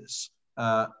contractors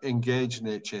engaged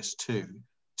in HS2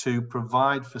 to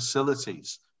provide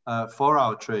facilities for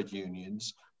our trade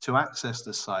unions to access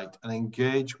the site and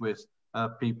engage with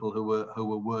people who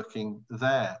were working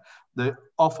there.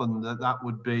 Often that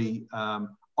would be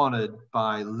honoured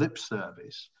by lip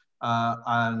service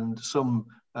and some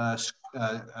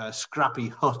scrappy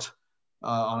hut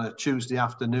on a Tuesday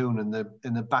afternoon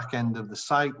in the back end of the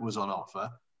site was on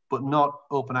offer, but not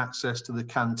open access to the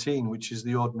canteen, which is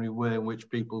the ordinary way in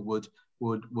which people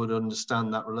would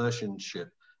understand that relationship.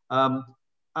 And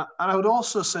I would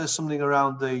also say something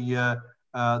around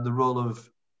the role of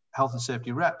health and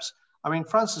safety reps. I mean,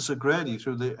 Francis O'Grady,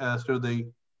 through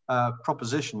the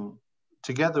proposition,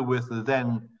 together with the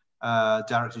then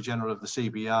Director General of the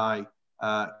CBI,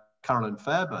 Carolyn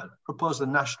Fairburn, proposed the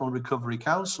National Recovery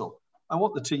Council. And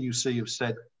what the TUC have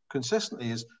said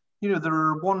consistently is, you know, there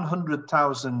are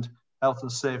 100,000 health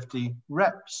and safety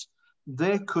reps.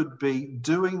 They could be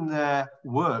doing their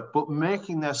work, but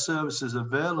making their services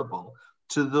available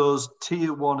to those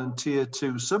tier 1 and tier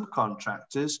 2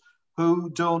 subcontractors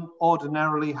who don't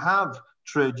ordinarily have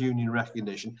trade union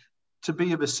recognition, to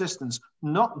be of assistance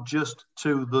not just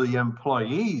to the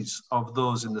employees of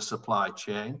those in the supply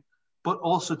chain, but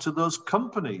also to those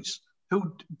companies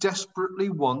who desperately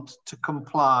want to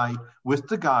comply with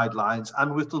the guidelines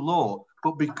and with the law,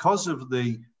 but because of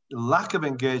the lack of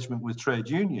engagement with trade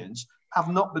unions, have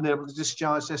not been able to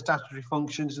discharge their statutory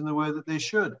functions in the way that they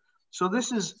should. So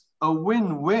this is a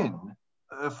win-win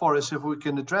for us if we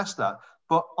can address that.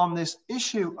 But on this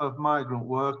issue of migrant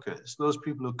workers, those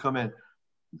people who come in,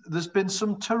 there's been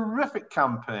some terrific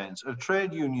campaigns of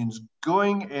trade unions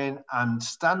going in and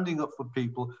standing up for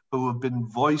people who have been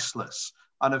voiceless.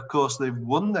 And of course, they've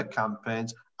won their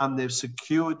campaigns and they've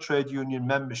secured trade union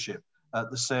membership at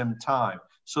the same time.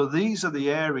 So these are the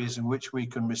areas in which we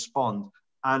can respond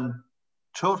and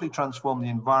totally transform the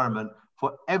environment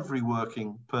for every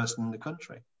working person in the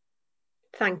country.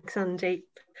 Thanks, Andy.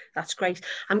 That's great.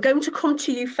 I'm going to come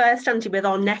to you first, Andy, with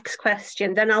our next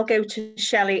question. Then I'll go to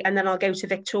Shelley and then I'll go to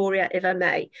Victoria, if I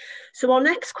may. So our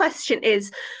next question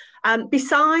is,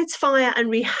 besides fire and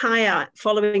rehire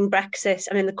following Brexit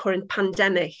and in the current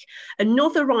pandemic,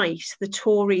 another right the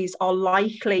Tories are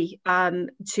likely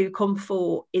to come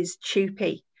for is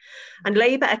TUPE. And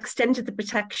Labour extended the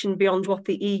protection beyond what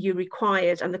the EU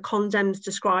required, and the condoms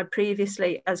described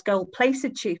previously as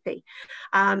gold-plated TUPE,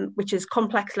 which is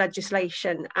complex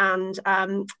legislation. And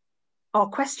our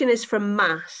question is from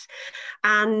Matt,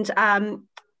 and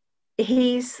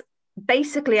he's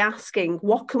basically asking,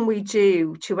 what can we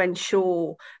do to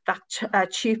ensure that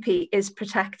TUPE is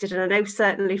protected? And I know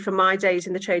certainly from my days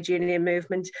in the trade union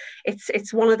movement,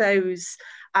 it's one of those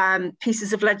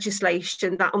pieces of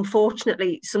legislation that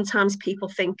unfortunately sometimes people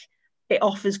think it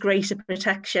offers greater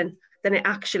protection than it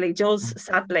actually does,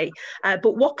 sadly.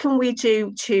 But what can we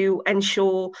do to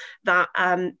ensure that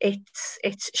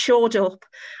it's shored up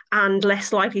and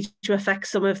less likely to affect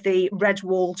some of the red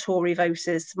wall Tory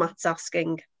voters? Matt's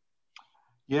asking.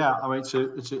 Yeah, I mean,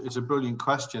 it's a brilliant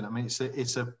question. I mean,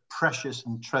 it's a precious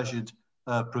and treasured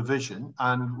provision,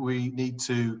 and we need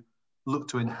to look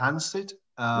to enhance it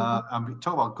And we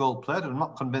talk about gold plated. I'm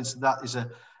not convinced that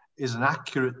is an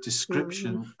accurate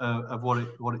description of what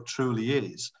it truly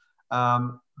is.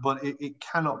 But it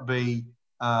cannot be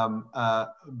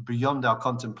beyond our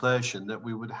contemplation that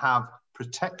we would have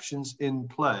protections in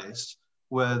place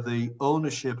where the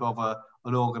ownership of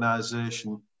an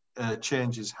organisation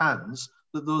changes hands,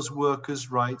 that those workers'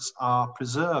 rights are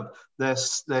preserved. Their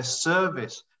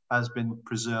service has been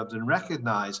preserved and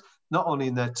recognised, not only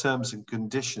in their terms and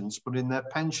conditions, but in their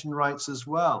pension rights as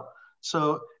well.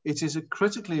 So it is a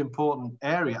critically important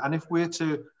area. And if we're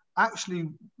to actually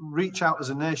reach out as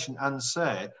a nation and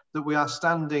say that we are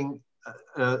standing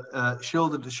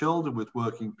shoulder to shoulder with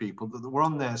working people, that we're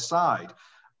on their side,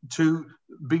 to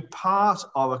be part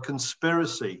of a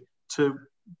conspiracy to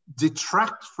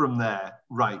detract from their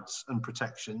rights and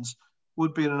protections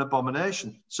would be an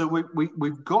abomination. So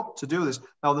we've got to do this.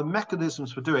 Now, the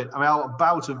mechanisms for doing it, I mean, I'll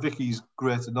bow to Vicky's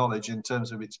greater knowledge in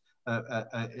terms of its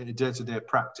day-to-day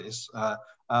practice,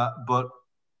 but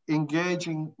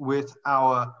engaging with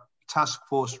our task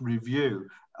force review,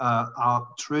 our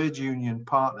trade union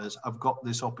partners have got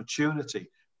this opportunity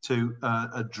to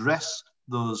address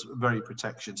those very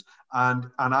protections. And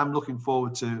I'm looking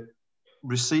forward to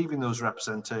receiving those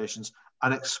representations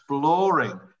and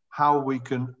exploring how we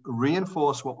can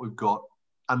reinforce what we've got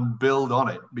and build on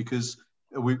it, because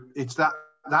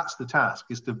that's the task,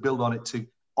 is to build on it to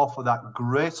offer that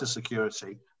greater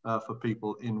security for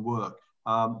people in work.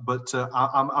 But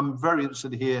I'm very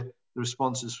interested to hear the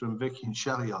responses from Vicky and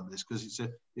Shelly on this, because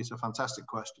it's a fantastic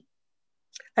question.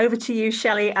 Over to you,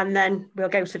 Shelly, and then we'll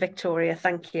go to Victoria.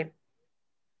 Thank you.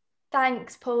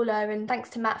 Thanks, Paula, and thanks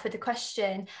to Matt for the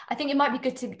question. I think it might be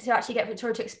good to actually get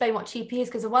Victoria to explain what cheapy is,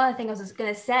 because one of the things I was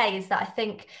going to say is that I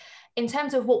think in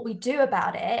terms of what we do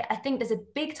about it, I think there's a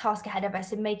big task ahead of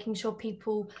us in making sure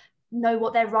people know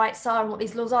what their rights are and what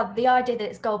these laws are. The idea that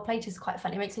it's gold plated is quite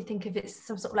funny. It makes me think of it's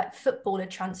some sort of like footballer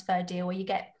transfer deal where you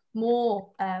get more.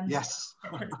 Yes.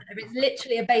 It's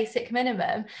literally a basic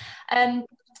minimum.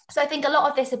 So I think a lot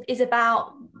of this is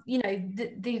about,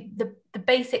 the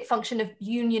basic function of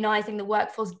unionizing the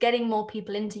workforce, getting more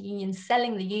people into unions,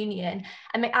 selling the union,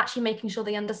 and actually making sure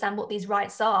they understand what these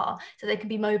rights are so they can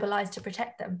be mobilized to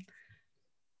protect them.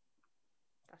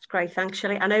 That's great. Thanks,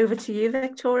 Shelly. And over to you,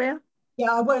 Victoria.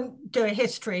 Yeah, I won't do a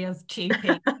history of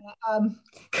cheapy,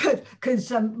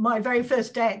 because my very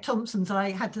first day at Thompsons,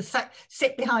 I had to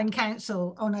sit behind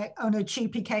counsel on a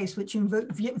cheapy case, which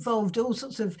involved all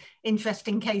sorts of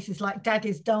interesting cases like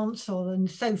Daddy's Dance Hall and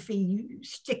Sophie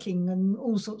Sticking and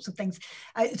all sorts of things.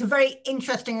 It's a very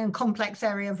interesting and complex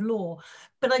area of law.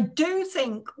 But I do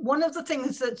think one of the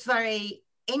things that's very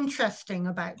interesting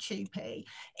about cheapy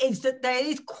is that there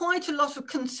is quite a lot of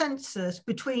consensus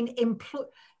between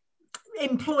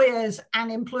employers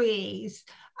and employees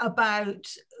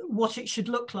about what it should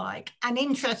look like. And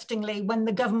interestingly, when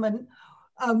the government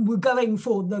were going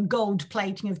for the gold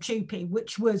plating of cheapy,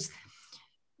 which was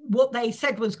what they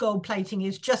said was gold plating,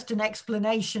 is just an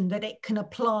explanation that it can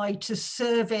apply to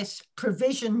service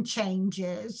provision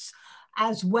changes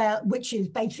as well, which is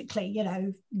basically,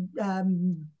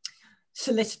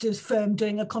 solicitors firm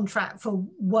doing a contract for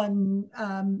one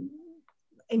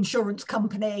insurance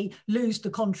company, lose the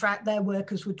contract, their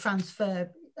workers would transfer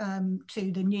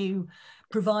to the new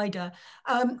provider.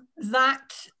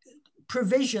 That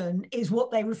provision is what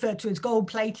they refer to as gold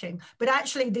plating, but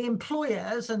actually the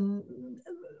employers and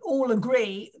all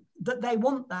agree that they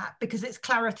want that because it's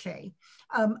clarity.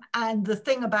 And the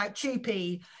thing about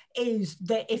cheapy is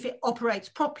that if it operates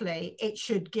properly, it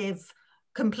should give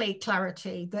complete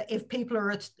clarity that if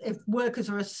workers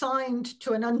are assigned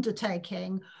to an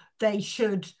undertaking, they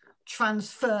should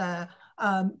transfer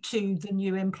to the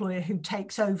new employer who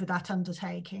takes over that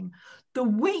undertaking. The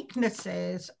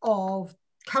weaknesses of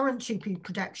current cheapy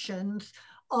protections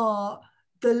are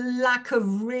the lack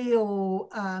of real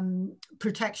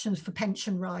protections for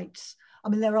pension rights. I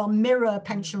mean, there are mirror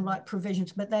pension right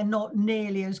provisions, but they're not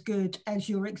nearly as good as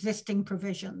your existing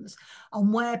provisions.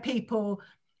 And where people,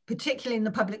 particularly in the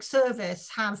public service,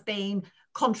 have been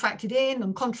contracted in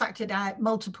and contracted out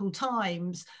multiple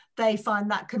times, they find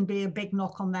that can be a big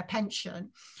knock on their pension.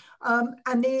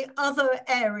 And the other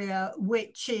area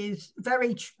which is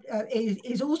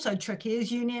is also tricky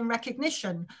is union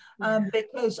recognition,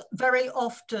 because very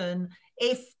often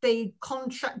if the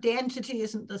entity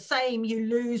isn't the same, you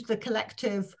lose the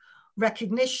collective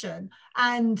recognition.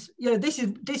 And this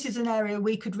is an area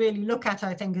we could really look at,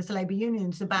 I think, as labour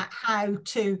unions, about how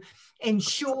to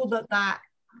ensure that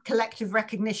collective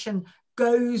recognition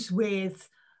goes with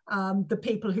the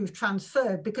people who've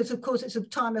transferred, because of course it's a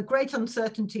time of great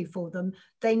uncertainty for them.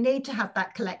 They need to have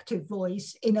that collective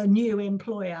voice in a new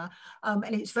employer,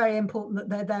 and it's very important that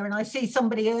they're there. And I see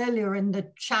somebody earlier in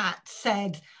the chat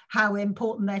said how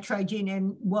important their trade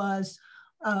union was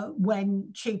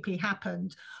when CUPE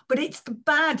happened. But it's the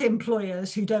bad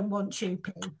employers who don't want CUPE.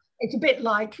 It's a bit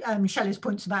like Shelley's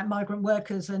points about migrant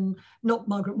workers, and not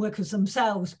migrant workers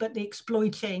themselves, but the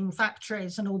exploiting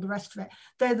factories and all the rest of it.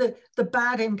 They're the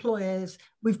bad employers.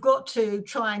 We've got to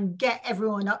try and get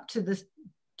everyone up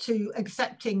to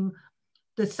accepting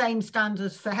the same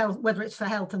standards for health, whether it's for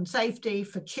health and safety,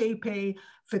 for CUPE,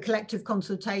 for collective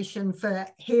consultation, for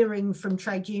hearing from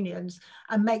trade unions,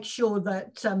 and make sure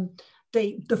that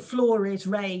the floor is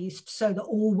raised so that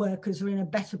all workers are in a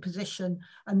better position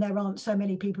and there aren't so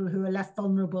many people who are left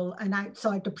vulnerable and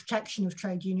outside the protection of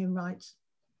trade union rights.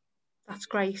 That's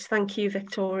great. Thank you,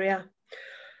 Victoria.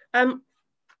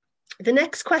 The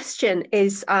next question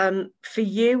is for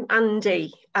you,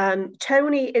 Andy.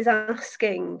 Tony is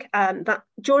asking that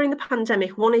during the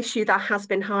pandemic, one issue that has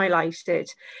been highlighted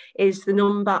is the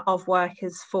number of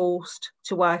workers forced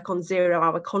to work on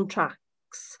 0-hour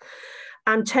contracts.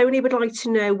 And Tony would like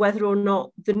to know whether or not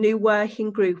the new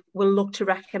working group will look to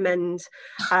recommend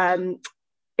to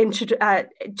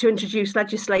introduce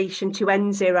legislation to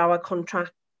end 0-hour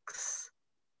contracts.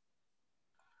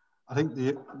 I think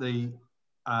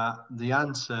the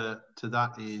answer to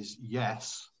that is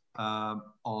yes, on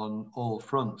all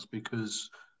fronts, because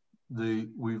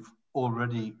we've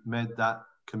already made that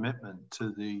commitment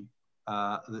to the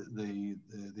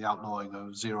outlawing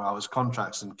of 0 hours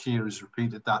contracts, and Keir has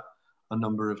repeated that a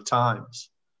number of times.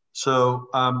 So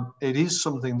it is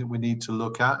something that we need to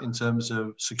look at in terms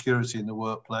of security in the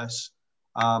workplace,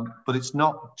 but it's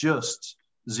not just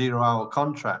 0 hour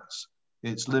contracts.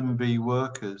 It's limby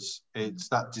workers. It's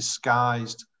that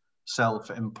disguised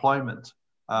self-employment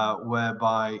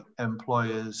whereby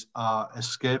employers are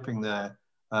escaping their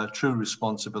true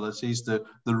responsibilities. The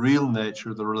real nature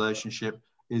of the relationship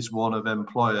is one of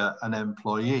employer and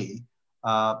employee,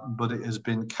 but it has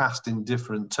been cast in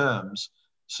different terms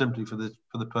simply for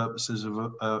the purposes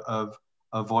of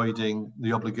avoiding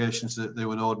the obligations that they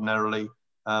would ordinarily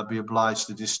be obliged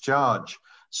to discharge.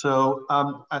 So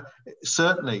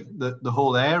certainly the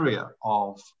whole area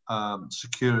of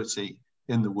security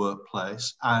in the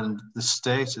workplace and the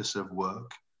status of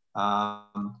work,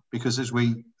 because as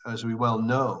we well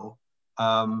know,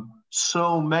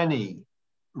 so many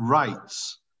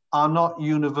rights are not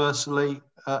universally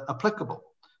applicable.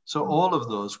 So all of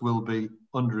those will be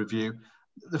under review.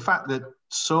 The fact that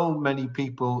so many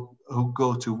people who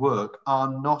go to work are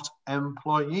not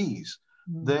employees.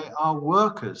 They are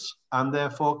workers and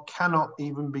therefore cannot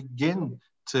even begin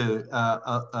to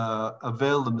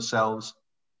avail themselves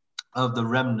of the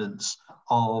remnants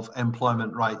of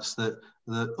employment rights that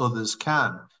others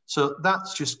can. So that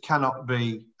just cannot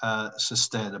be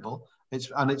sustainable.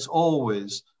 It's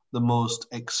always the most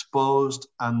exposed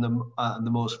and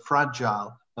the most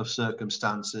fragile of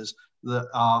circumstances that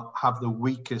have the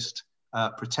weakest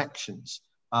protections.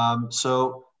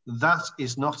 So that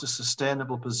is not a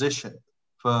sustainable position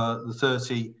for the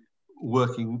 30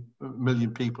 working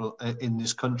million people in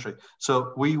this country.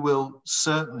 So we will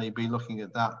certainly be looking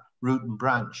at that root and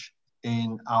branch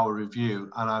in our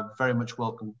review, and I very much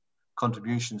welcome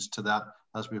contributions to that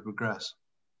as we progress.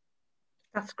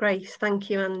 That's great.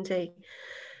 Thank you, Andy.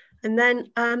 And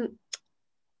then I'm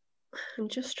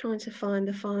just trying to find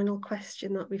the final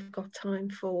question that we've got time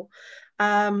for.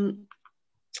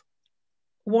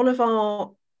 One of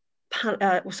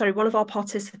our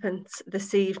participants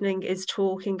this evening is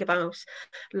talking about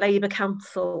Labour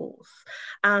councils,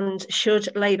 and should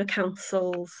Labour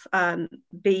councils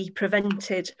be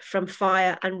prevented from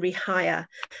fire and rehire.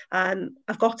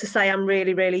 I've got to say I'm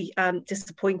really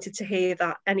disappointed to hear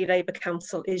that any Labour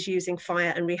council is using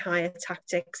fire and rehire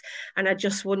tactics, and I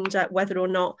just wonder whether or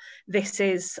not this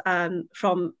is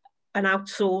from an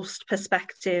outsourced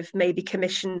perspective, maybe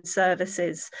commissioned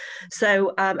services.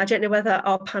 So I don't know whether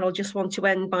our panel just want to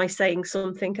end by saying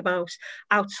something about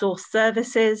outsourced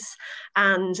services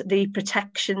and the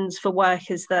protections for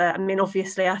workers there. I mean,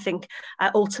 obviously, I think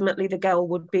ultimately the goal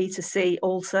would be to see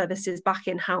all services back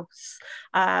in-house,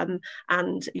 and,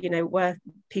 you know, where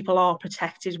people are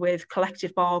protected with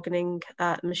collective bargaining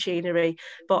machinery.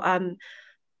 But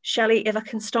Shelley, if I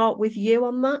can start with you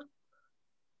on that.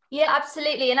 Yeah,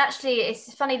 absolutely. And actually,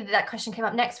 it's funny that that question came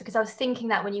up next, because I was thinking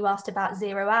that when you asked about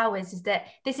 0 hours, is that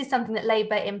this is something that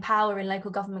Labour in power in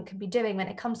local government can be doing when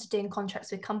it comes to doing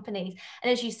contracts with companies. And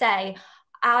as you say,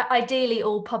 ideally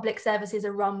all public services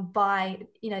are run by,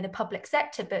 the public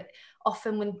sector, but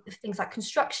often when things like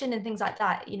construction and things like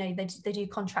that, they do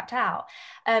contract out.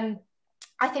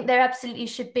 I think there absolutely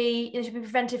should be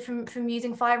prevented from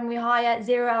using fire and rehire,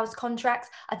 0 hours contracts.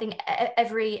 I think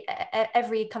every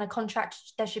kind of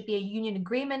contract, there should be a union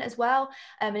agreement as well,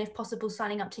 and if possible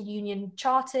signing up to union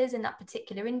charters in that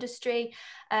particular industry.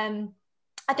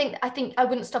 I think I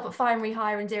wouldn't stop at fire and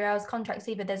rehire and 0 hours contracts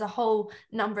either. There's a whole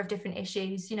number of different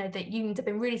issues, that unions have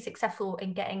been really successful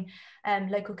in getting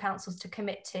local councils to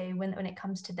commit to when it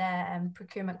comes to their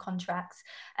procurement contracts.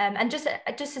 And just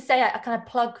to say, I kind of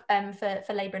plug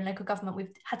for Labour and local government,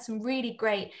 we've had some really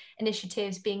great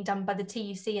initiatives being done by the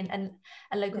TUC and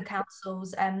local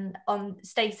councils on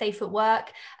Stay Safe at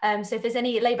Work. So if there's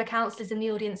any Labour councillors in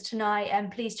the audience tonight,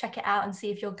 please check it out and see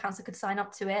if your council could sign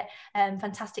up to it.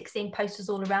 Fantastic seeing posters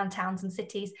all around towns and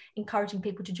cities encouraging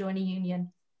people to join a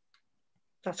union.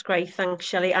 That's great, thanks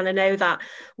Shelley. And I know that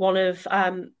one of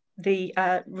the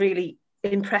really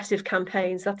impressive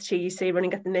campaigns that the TUC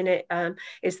running at the minute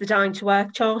is the Dying to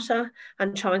Work Charter,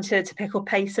 and trying to pick up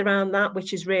pace around that,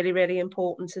 which is really, really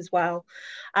important as well.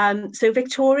 So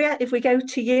Victoria, if we go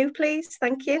to you, please.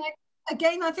 Thank you.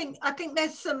 Again, I think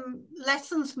there's some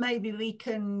lessons maybe we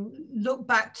can look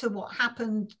back to what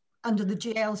happened under the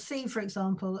GLC, for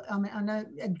example. I mean, I know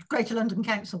Greater London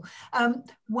Council,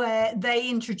 where they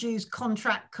introduced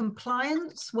contract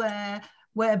compliance,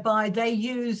 whereby they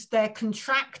used their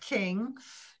contracting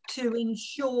to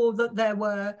ensure that there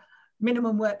were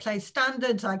minimum workplace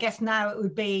standards. I guess now it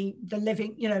would be the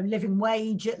living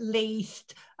wage at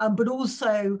least, but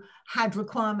also had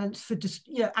requirements for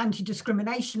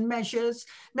anti-discrimination measures.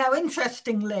 Now,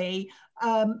 interestingly,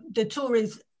 the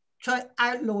Tories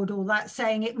outlawed all that,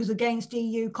 saying it was against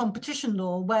EU competition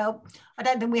law. Well, I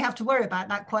don't think we have to worry about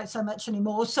that quite so much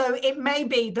anymore. So it may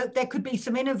be that there could be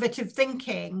some innovative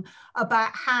thinking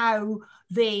about how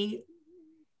the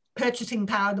purchasing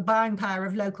power, the buying power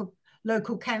of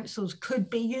local councils could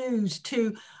be used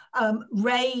to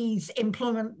raise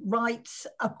employment rights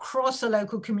across a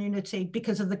local community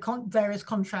because of the various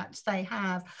contracts they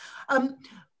have.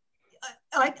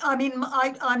 I mean,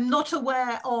 I'm not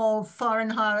aware of fire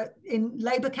and hire in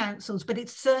Labour councils, but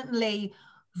it's certainly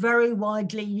very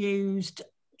widely used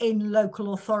in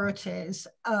local authorities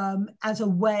as a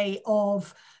way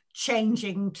of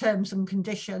changing terms and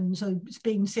conditions. So it's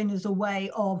being seen as a way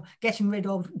of getting rid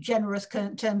of generous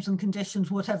terms and conditions,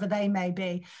 whatever they may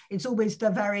be. It's always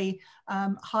the very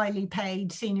highly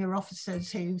paid senior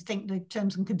officers who think the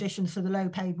terms and conditions for the low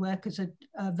paid workers are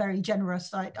very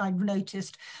generous, I've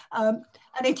noticed. And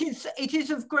it is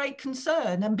of great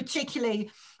concern, and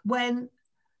particularly when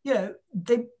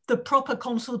the proper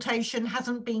consultation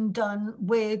hasn't been done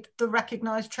with the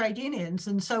recognised trade unions,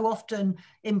 and so often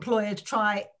employers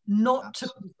try not to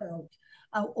consult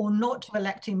or not to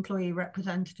elect employee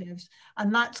representatives,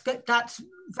 and that's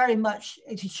very much,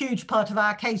 it's a huge part of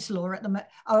our case law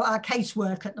our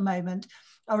casework at the moment.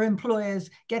 Our employers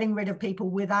getting rid of people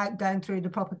without going through the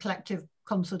proper collective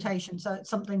consultation. So it's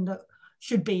something that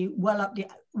should be well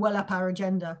up our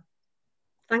agenda.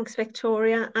 Thanks,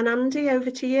 Victoria. And Andy, over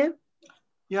to you.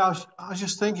 Yeah, I was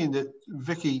just thinking that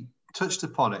Vicky touched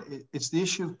upon it. It's the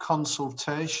issue of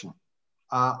consultation.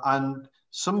 And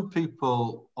some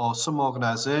people or some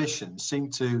organisations seem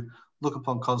to look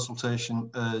upon consultation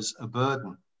as a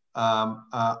burden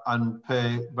and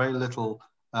pay very little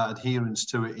adherence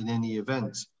to it in any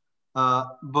event.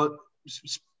 But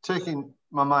taking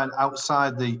my mind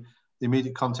outside the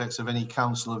immediate context of any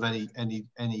council of any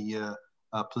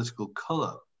political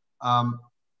colour,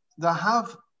 there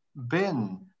have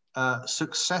been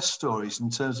success stories in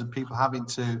terms of people having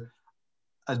to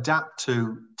adapt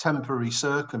to temporary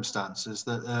circumstances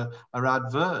that are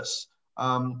adverse.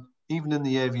 Even in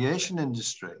the aviation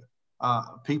industry,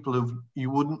 people who you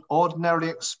wouldn't ordinarily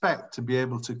expect to be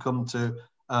able to come to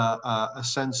a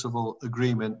sensible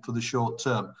agreement for the short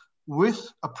term,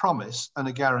 with a promise and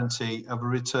a guarantee of a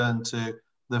return to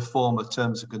the former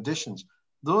terms and conditions.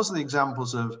 Those are the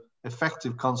examples of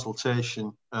effective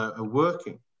consultation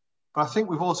working. But I think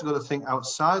we've also got to think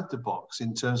outside the box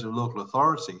in terms of local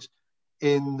authorities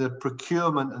in the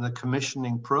procurement and the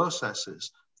commissioning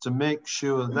processes to make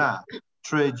sure that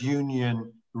trade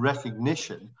union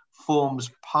recognition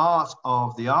forms part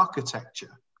of the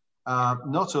architecture.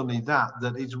 Not only that,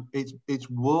 it's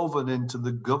woven into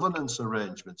the governance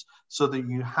arrangements so that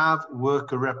you have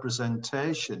worker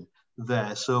representation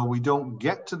there, so we don't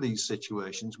get to these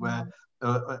situations where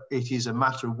it is a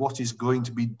matter of what is going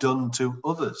to be done to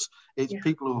others. It's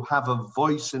people who have a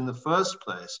voice in the first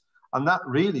place, and that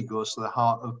really goes to the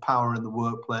heart of power in the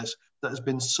workplace that has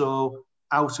been so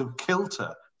out of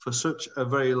kilter for such a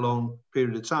very long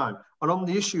period of time. And on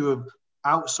the issue of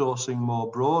outsourcing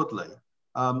more broadly,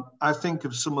 I think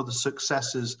of some of the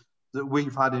successes that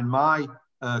we've had in my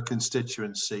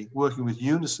constituency, working with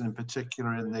Unison in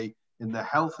particular in the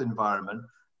health environment,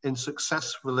 in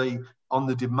successfully on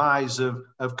the demise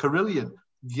of Carillion,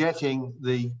 getting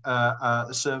the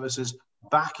services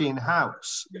back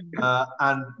in-house.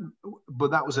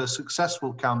 But that was a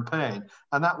successful campaign,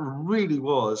 and that really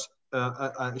was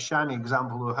a shining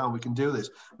example of how we can do this.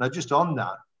 Now, just on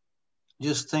that,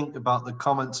 just think about the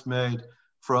comments made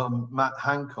from Matt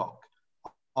Hancock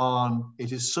on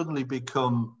it has suddenly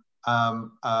become a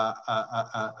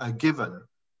given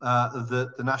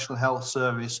that the National Health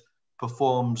Service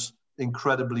performs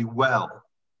incredibly well,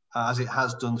 as it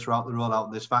has done throughout the rollout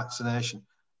of this vaccination.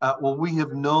 Well, we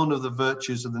have known of the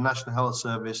virtues of the National Health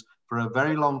Service for a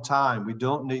very long time. We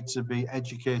don't need to be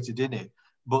educated in it.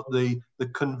 But the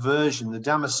conversion, the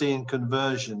Damascene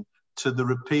conversion to the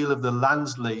repeal of the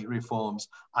Lansley reforms,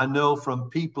 I know from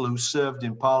people who served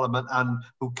in Parliament and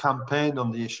who campaigned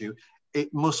on the issue,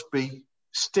 it must be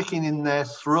sticking in their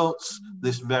throats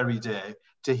this very day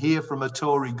to hear from a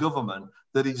Tory government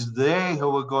that it's they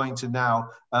who are going to now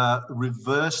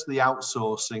reverse the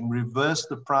outsourcing, reverse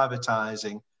the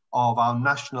privatising of our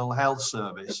National Health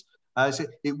Service.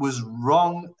 It was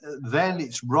wrong then,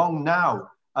 it's wrong now.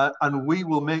 And we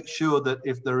will make sure that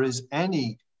if there is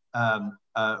any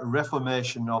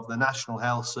reformation of the National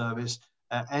Health Service,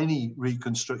 any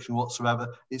reconstruction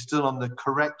whatsoever, it's done on the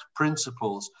correct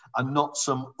principles and not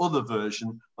some other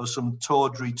version of some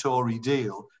tawdry Tory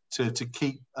deal to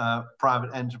keep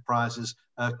private enterprises'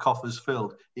 coffers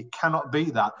filled. It cannot be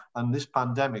that, and this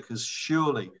pandemic has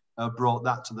surely brought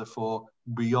that to the fore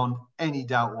beyond any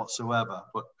doubt whatsoever.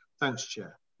 But thanks,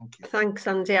 Chair. Thank you. Thanks,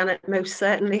 Andy, and it most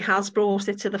certainly has brought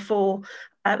it to the fore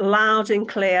loud and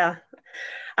clear.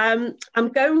 I'm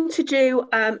going to do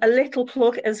a little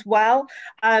plug as well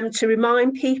to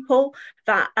remind people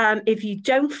that if you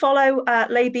don't follow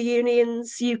Labour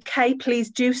Unions UK, please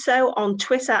do so on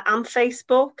Twitter and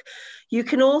Facebook. You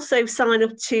can also sign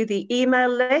up to the email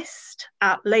list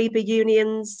at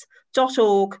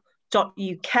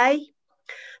labourunions.org.uk.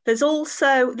 There's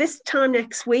also, this time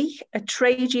next week, a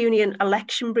trade union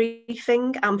election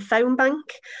briefing and phone bank.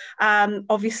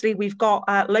 Obviously, we've got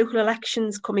local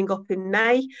elections coming up in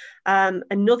May.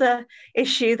 Another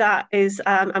issue that is,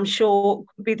 I'm sure,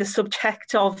 will be the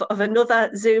subject of another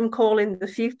Zoom call in the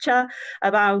future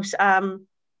about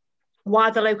why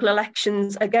the local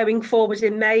elections are going forward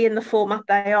in May in the format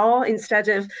they are, instead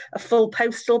of a full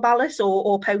postal ballot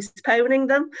or postponing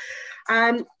them.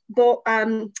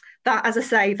 That, as I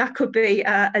say, that could be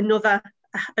another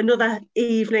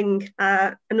evening,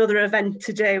 another event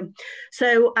to do.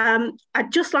 So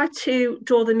I'd just like to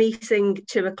draw the meeting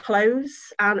to a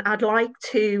close, and I'd like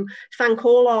to thank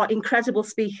all our incredible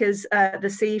speakers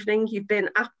this evening. You've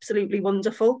been absolutely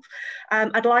wonderful.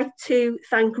 I'd like to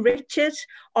thank Richard,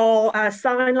 our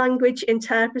sign language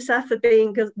interpreter, for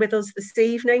being with us this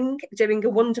evening, doing a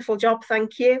wonderful job,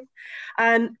 thank you.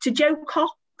 To Joe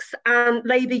Cox and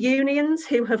Labour unions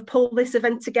who have pulled this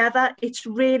event together. It's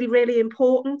really, really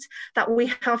important that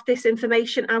we have this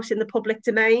information out in the public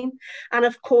domain. And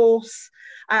of course,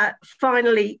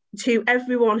 finally, to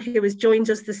everyone who has joined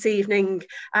us this evening,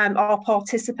 our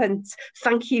participants,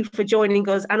 thank you for joining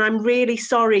us. And I'm really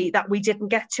sorry that we didn't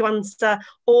get to answer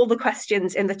all the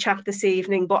questions in the chat this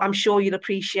evening, but I'm sure you'll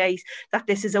appreciate that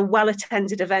this is a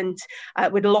well-attended event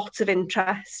with lots of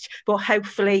interest, but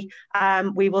hopefully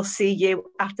we will see you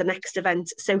at the next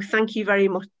event. So thank you very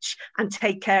much and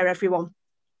take care, everyone.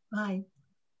 Bye.